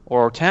city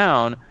or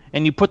town,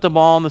 and you put them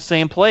all in the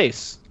same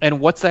place. And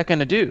what's that going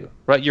to do?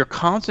 Right? You're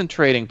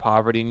concentrating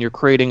poverty, and you're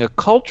creating a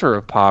culture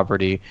of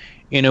poverty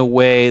in a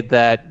way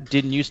that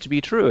didn't used to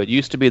be true. It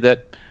used to be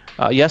that,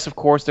 yes, of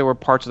course, there were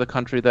parts of the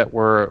country that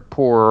were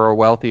poorer or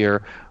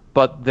wealthier,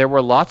 but there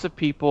were lots of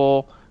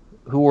people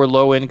who were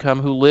low income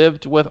who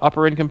lived with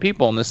upper income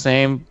people in the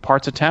same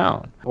parts of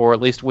town, or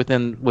at least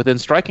within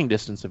striking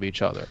distance of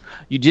each other.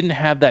 You didn't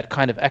have that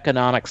kind of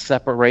economic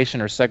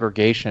separation or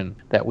segregation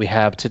that we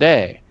have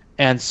today.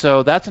 And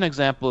so that's an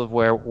example of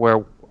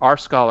where our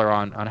scholar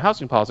on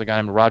housing policy, a guy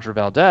named Roger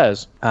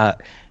Valdez,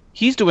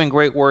 he's doing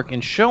great work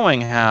in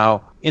showing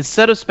how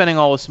instead of spending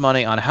all this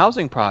money on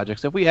housing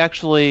projects, if we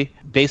actually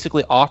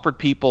basically offered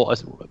people,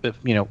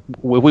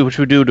 which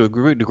we do to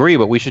a degree,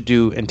 but we should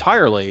do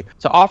entirely,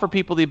 to offer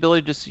people the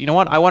ability to, you know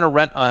what, I want to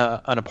rent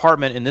an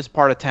apartment in this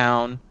part of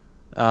town,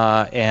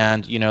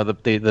 and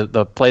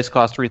the place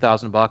costs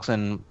 $3,000,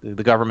 and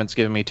the government's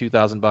giving me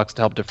 $2,000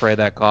 to help defray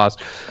that cost.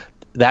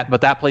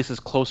 But that place is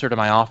closer to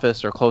my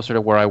office or closer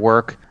to where I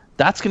work.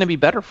 That's going to be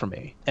better for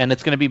me, and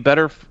it's going to be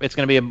better. It's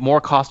going to be a more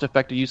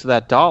cost-effective use of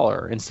that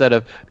dollar instead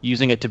of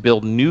using it to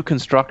build new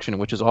construction,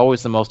 which is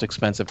always the most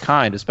expensive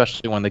kind,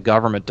 especially when the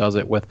government does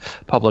it with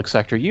public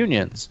sector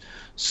unions.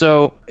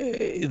 So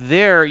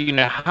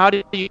how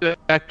do you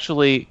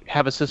actually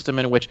have a system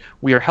in which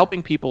we are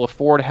helping people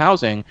afford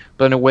housing,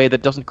 but in a way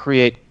that doesn't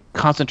create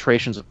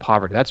concentrations of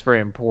poverty? That's very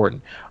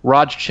important.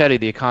 Raj Chetty,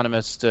 the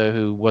economist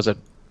who was at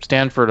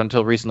Stanford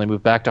until recently,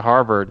 moved back to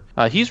Harvard.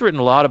 He's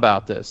written a lot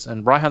about this,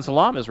 and Reihan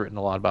Salam has written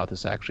a lot about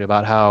this, actually,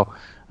 about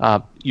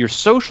how your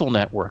social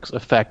networks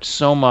affect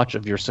so much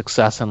of your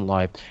success in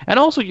life, and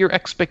also your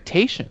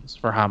expectations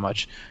for how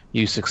much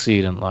you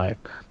succeed in life.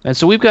 And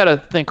so we've got to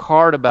think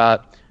hard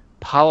about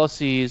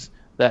policies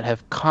that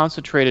have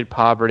concentrated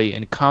poverty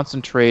and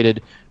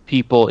concentrated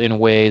people in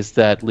ways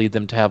that lead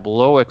them to have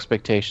low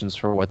expectations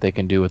for what they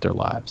can do with their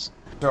lives.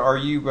 So are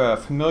you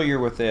familiar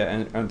with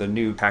the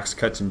new Tax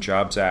Cuts and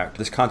Jobs Act,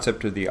 this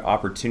concept of the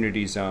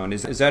opportunity zone?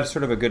 Is that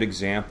sort of a good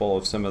example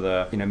of some of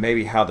the,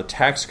 maybe how the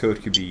tax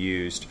code could be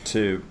used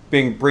to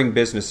bring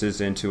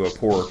businesses into a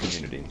poorer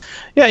community?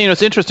 Yeah,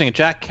 it's interesting.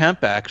 Jack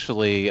Kemp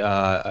actually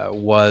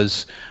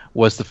was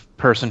the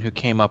person who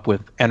came up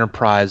with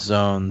enterprise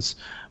zones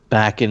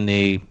back in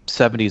the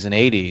 70s and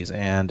 80s,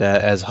 and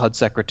as HUD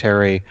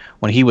secretary,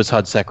 when he was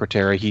HUD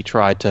secretary, he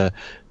tried to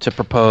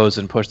propose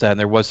and push that, and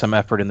there was some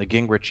effort in the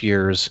Gingrich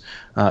years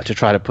to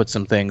try to put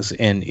some things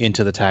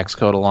into the tax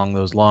code along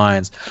those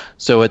lines.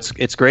 So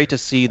it's great to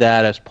see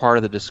that as part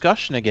of the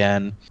discussion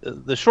again.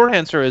 The short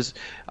answer is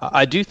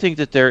I do think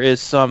that there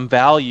is some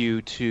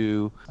value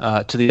to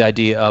the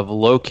idea of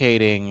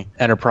locating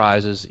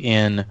enterprises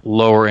in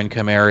lower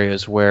income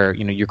areas where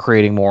you're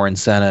creating more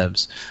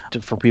incentives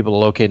for people to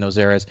locate in those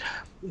areas.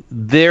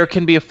 There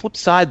can be a flip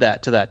side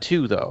to that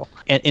too, though,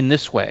 and in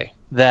this way,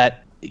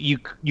 that you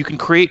can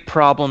create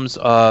problems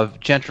of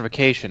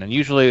gentrification. And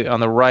usually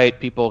on the right,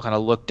 people kind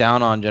of look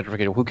down on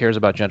gentrification. Who cares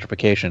about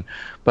gentrification?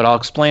 But I'll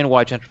explain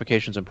why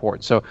gentrification is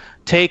important. So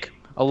take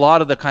a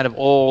lot of the kind of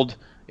old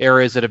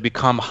areas that have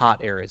become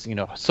hot areas.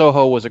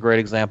 Soho was a great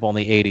example in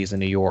the 80s in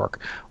New York.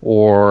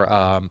 Or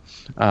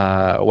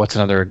what's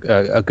another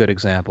a good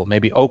example?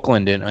 Maybe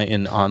Oakland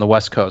on the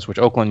West Coast, which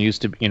Oakland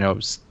used to,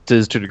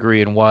 is to a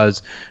degree and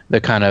was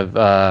the kind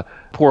of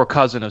poor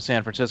cousin of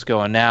San Francisco.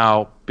 And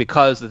now,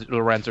 because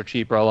the rents are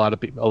cheaper, a lot of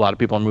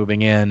people are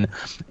moving in,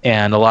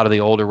 and a lot of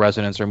the older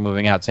residents are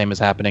moving out. Same is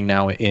happening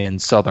now in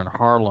southern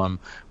Harlem,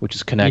 which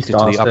is connected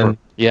to the upper.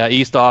 Yeah,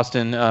 East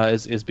Austin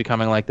is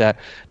becoming like that.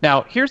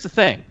 Now, here's the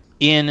thing.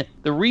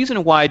 The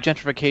reason why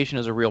gentrification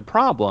is a real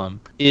problem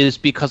is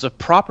because of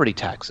property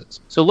taxes.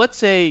 So let's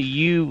say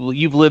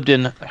you've lived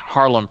in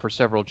Harlem for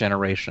several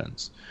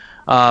generations,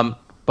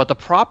 but the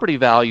property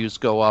values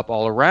go up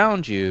all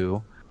around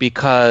you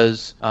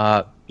because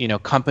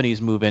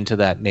companies move into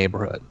that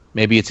neighborhood.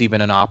 Maybe it's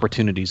even an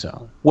opportunity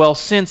zone. Well,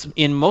 since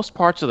in most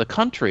parts of the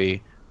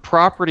country,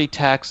 property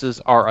taxes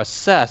are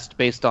assessed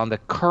based on the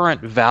current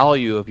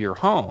value of your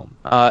home,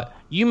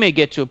 you may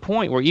get to a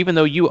point where even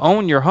though you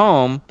own your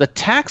home, the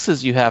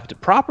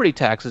property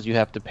taxes you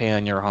have to pay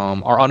on your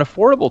home are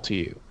unaffordable to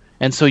you.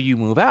 And so you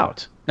move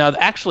out. Now,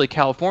 actually,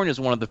 California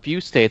is one of the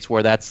few states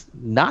where that's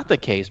not the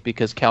case,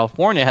 because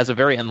California has a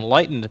very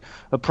enlightened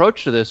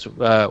approach to this,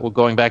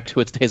 going back to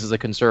its days as a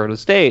conservative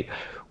state,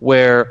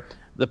 where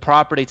the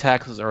property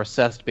taxes are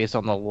assessed based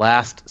on the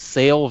last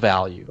sale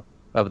value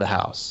of the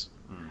house.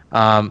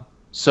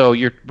 So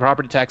your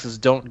property taxes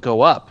don't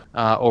go up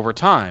over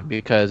time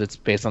because it's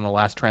based on the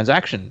last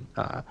transaction,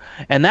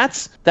 and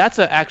that's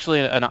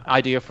actually an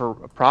idea for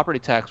property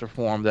tax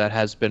reform that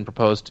has been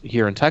proposed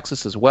here in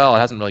Texas as well. It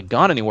hasn't really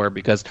gone anywhere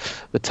because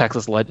the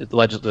Texas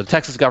the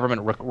Texas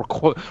government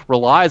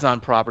relies on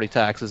property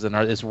taxes and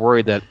is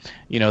worried that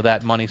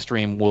that money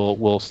stream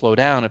will slow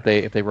down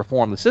if they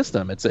reform the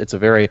system. It's a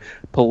very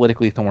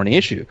politically thorny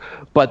issue,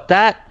 but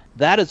that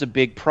that is a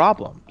big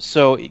problem.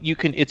 So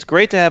it's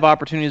great to have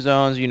opportunity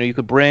zones. You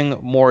could bring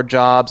more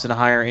jobs and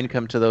higher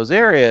income to those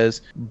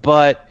areas,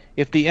 but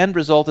if the end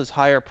result is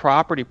higher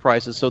property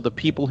prices, so the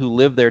people who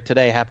live there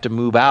today have to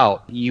move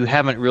out, you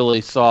haven't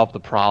really solved the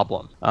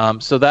problem.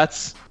 So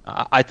that's,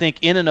 I think,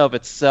 in and of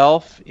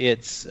itself,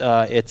 it's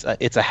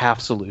a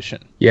half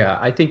solution. Yeah,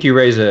 I think you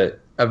raise a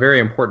very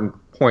important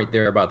point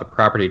there about the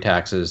property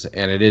taxes,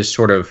 and it is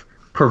sort of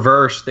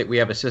perverse that we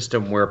have a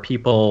system where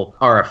people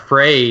are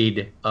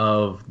afraid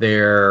of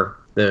the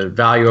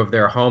value of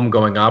their home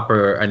going up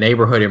or a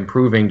neighborhood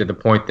improving to the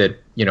point that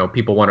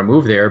people want to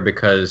move there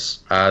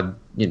because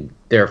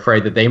they're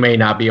afraid that they may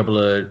not be able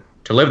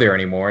to live there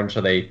anymore, and so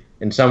they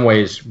in some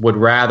ways would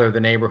rather the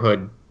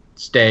neighborhood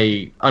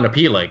stay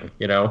unappealing,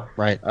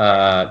 right,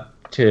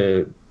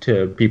 to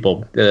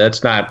people. It's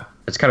kind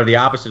of the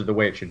opposite of the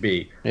way it should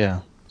be.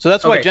 Yeah. So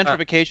that's why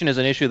gentrification is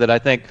an issue that I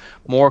think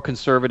more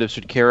conservatives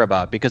should care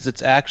about, because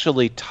it's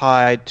actually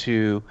tied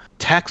to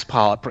tax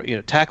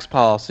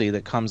policy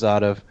that comes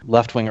out of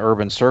left-wing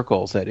urban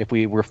circles. That if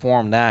we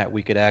reform that,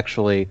 we could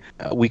actually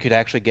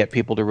get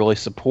people to really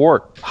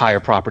support higher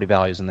property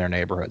values in their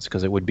neighborhoods,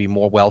 because it would be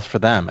more wealth for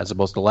them as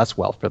opposed to less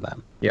wealth for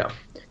them. Yeah.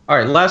 All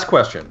right. Last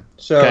question.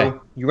 So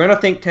You run a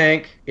think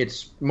tank.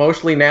 It's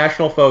mostly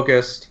national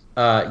focused.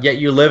 Yet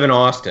you live in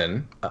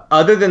Austin.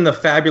 Other than the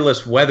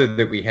fabulous weather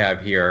that we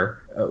have here,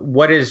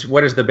 what is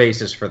the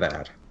basis for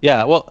that?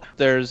 Yeah, well,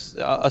 there's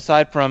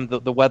aside from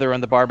the weather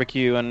and the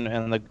barbecue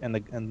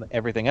and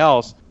everything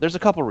else, there's a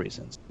couple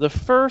reasons. The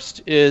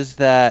first is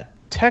that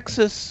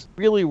Texas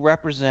really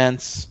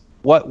represents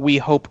what we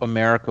hope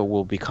America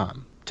will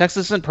become.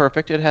 Texas isn't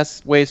perfect; it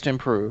has ways to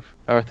improve,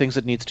 or things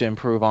it needs to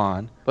improve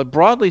on. But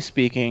broadly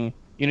speaking,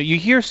 you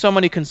hear so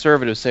many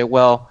conservatives say,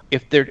 well,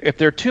 if there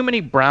are too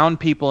many brown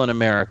people in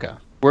America,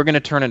 we're going to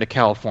turn into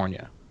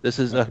California. This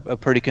is a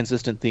pretty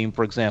consistent theme,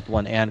 for example,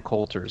 in Ann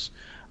Coulter's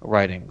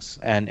writings,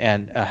 and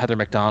Heather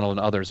McDonald and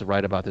others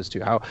write about this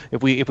too. How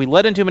if we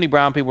let in too many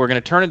brown people, we're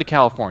going to turn into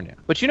California.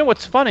 But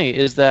what's funny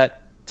is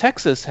that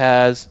Texas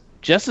has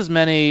just as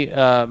many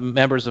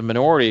members of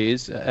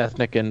minorities,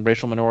 ethnic and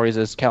racial minorities,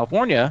 as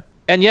California,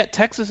 and yet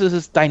Texas is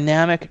this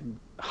dynamic,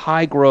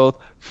 high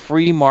growth,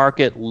 free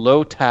market,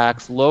 low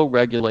tax, low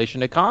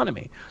regulation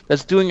economy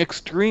that's doing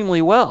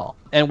extremely well,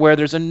 and where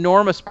there's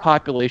enormous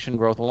population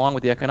growth along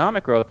with the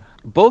economic growth.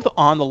 Both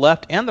on the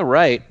left and the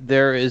right,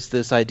 there is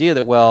this idea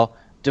that, well,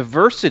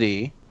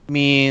 diversity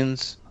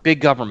means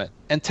big government.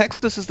 And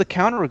Texas is the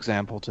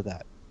counterexample to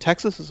that.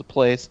 Texas is a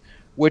place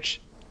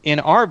which, in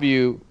our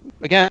view,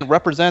 again,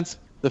 represents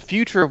the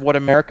future of what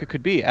America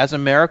could be. As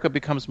America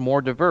becomes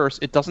more diverse,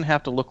 it doesn't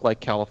have to look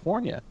like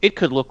California. It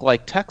could look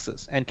like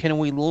Texas. And can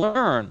we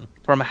learn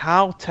from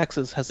how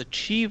Texas has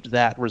achieved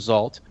that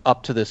result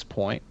up to this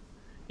point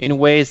in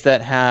ways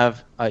that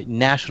have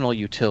national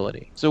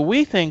utility? So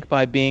we think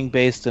by being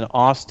based in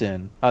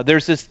Austin,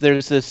 there's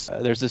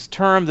this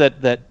term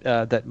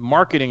that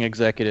marketing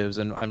executives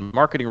and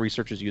marketing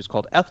researchers use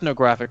called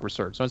ethnographic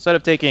research. So instead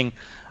of taking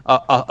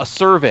a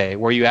survey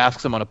where you ask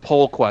someone a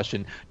poll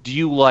question, do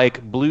you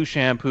like blue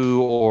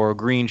shampoo or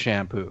green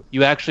shampoo?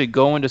 You actually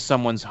go into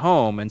someone's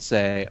home and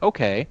say,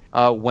 okay,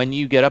 when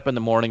you get up in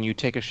the morning, you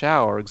take a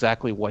shower,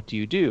 exactly what do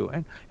you do?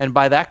 And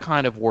by that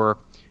kind of work,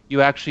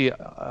 you actually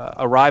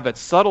arrive at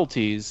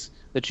subtleties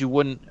that you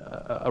wouldn't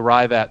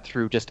arrive at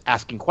through just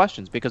asking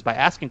questions, because by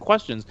asking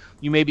questions,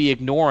 you may be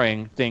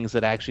ignoring things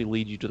that actually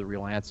lead you to the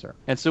real answer.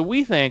 And so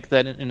we think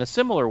that in a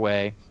similar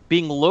way,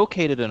 being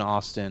located in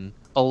Austin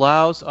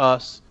allows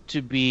us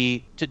to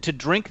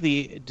drink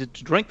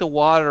the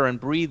water and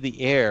breathe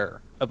the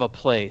air of a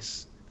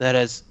place that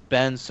has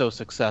been so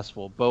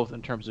successful, both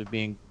in terms of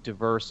being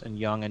diverse and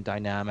young and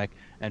dynamic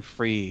and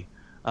free.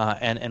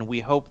 And we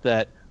hope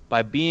that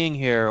by being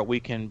here,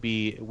 we can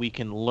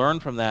learn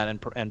from that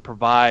and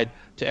provide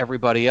to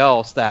everybody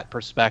else that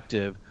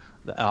perspective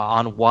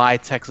on why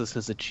Texas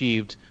has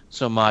achieved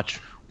so much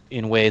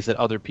in ways that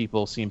other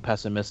people seem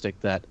pessimistic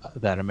that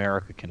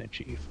America can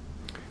achieve.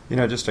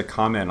 Just to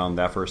comment on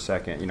that for a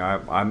second.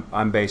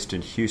 I'm based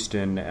in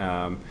Houston.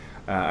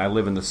 I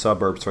live in the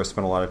suburbs, so I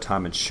spend a lot of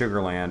time in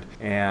Sugar Land.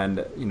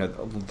 And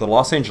the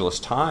Los Angeles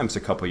Times a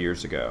couple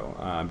years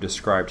ago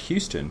described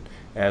Houston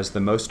as the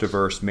most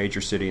diverse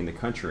major city in the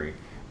country.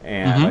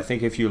 And I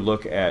think if you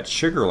look at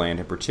Sugar Land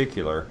in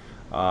particular,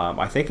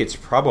 I think it's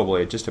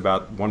probably just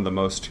about one of the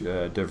most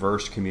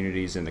diverse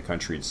communities in the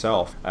country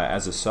itself.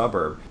 As a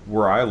suburb,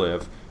 where I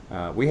live,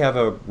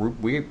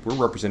 we're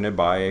represented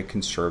by a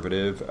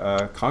conservative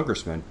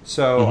congressman.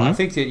 So I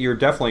think that you're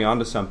definitely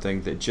onto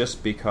something, that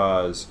just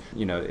because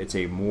it's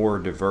a more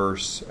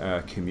diverse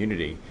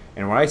community.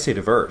 And when I say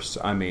diverse,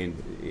 I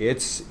mean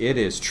it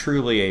is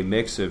truly a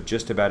mix of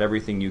just about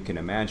everything you can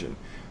imagine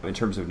in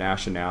terms of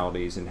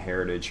nationalities and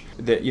heritage.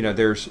 That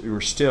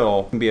we're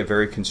still can be a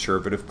very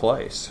conservative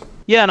place.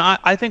 Yeah, and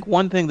I think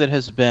one thing that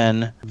has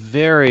been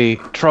very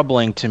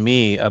troubling to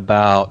me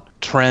about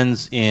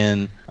trends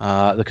in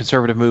the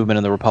conservative movement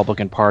and the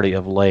Republican Party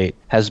of late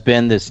has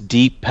been this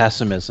deep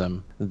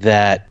pessimism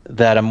that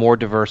a more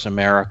diverse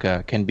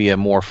America can be a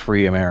more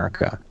free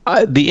America.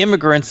 The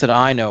immigrants that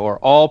I know are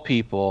all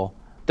people.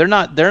 They're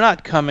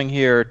not coming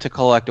here to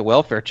collect a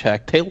welfare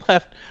check.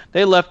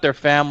 They left their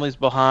families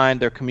behind,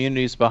 their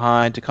communities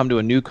behind, to come to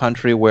a new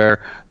country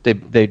where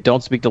they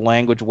don't speak the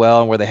language well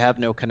and where they have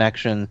no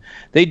connection.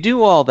 They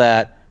do all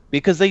that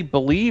because they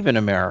believe in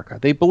America.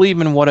 They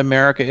believe in what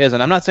America is.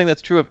 And I'm not saying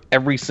that's true of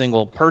every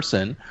single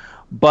person,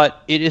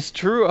 but it is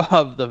true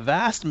of the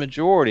vast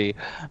majority.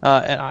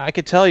 And I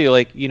could tell you,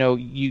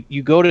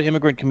 you go to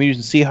immigrant communities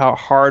and see how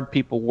hard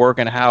people work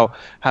and how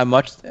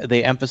much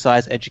they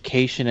emphasize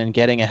education and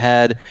getting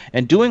ahead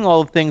and doing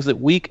all the things that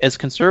we as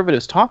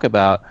conservatives talk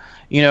about.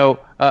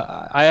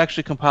 I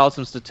actually compiled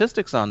some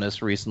statistics on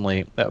this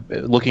recently,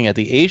 looking at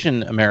the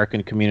Asian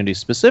American community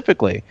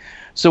specifically.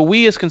 So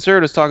we as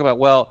conservatives talk about,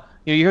 well,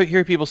 you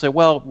hear people say,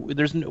 well,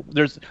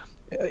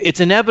 it's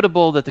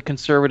inevitable that the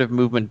conservative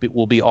movement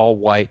will be all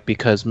white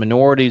because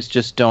minorities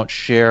just don't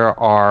share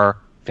our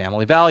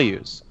family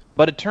values.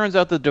 But it turns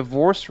out the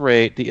divorce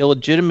rate, the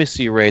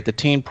illegitimacy rate, the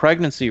teen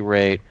pregnancy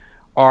rate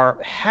are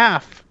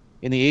half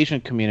in the Asian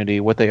community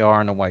what they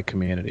are in the white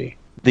community.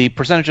 The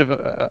percentage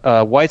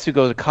of whites who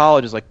go to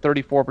college is like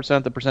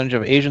 34%. The percentage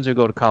of Asians who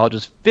go to college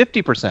is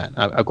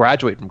 50%.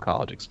 Graduate from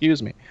college,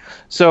 excuse me.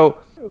 So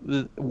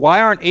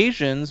why aren't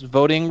Asians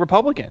voting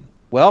Republican?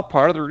 Well,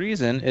 part of the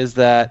reason is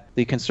that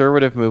the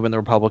conservative movement, the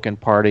Republican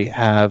Party,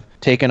 have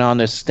taken on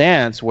this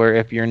stance where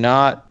if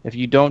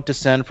you don't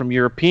descend from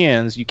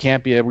Europeans, you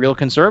can't be a real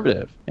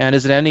conservative. And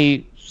is it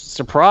any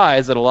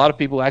surprise that a lot of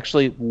people who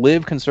actually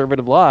live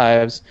conservative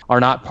lives are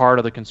not part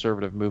of the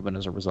conservative movement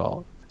as a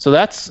result? So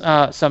that's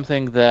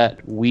something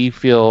that we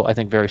feel, I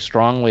think, very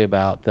strongly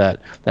about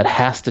that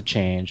has to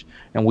change,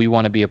 and we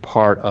want to be a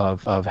part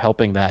of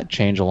helping that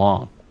change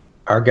along.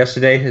 Our guest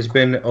today has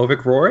been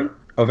Avik Roy.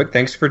 Avik,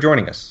 thanks for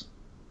joining us.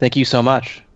 Thank you so much.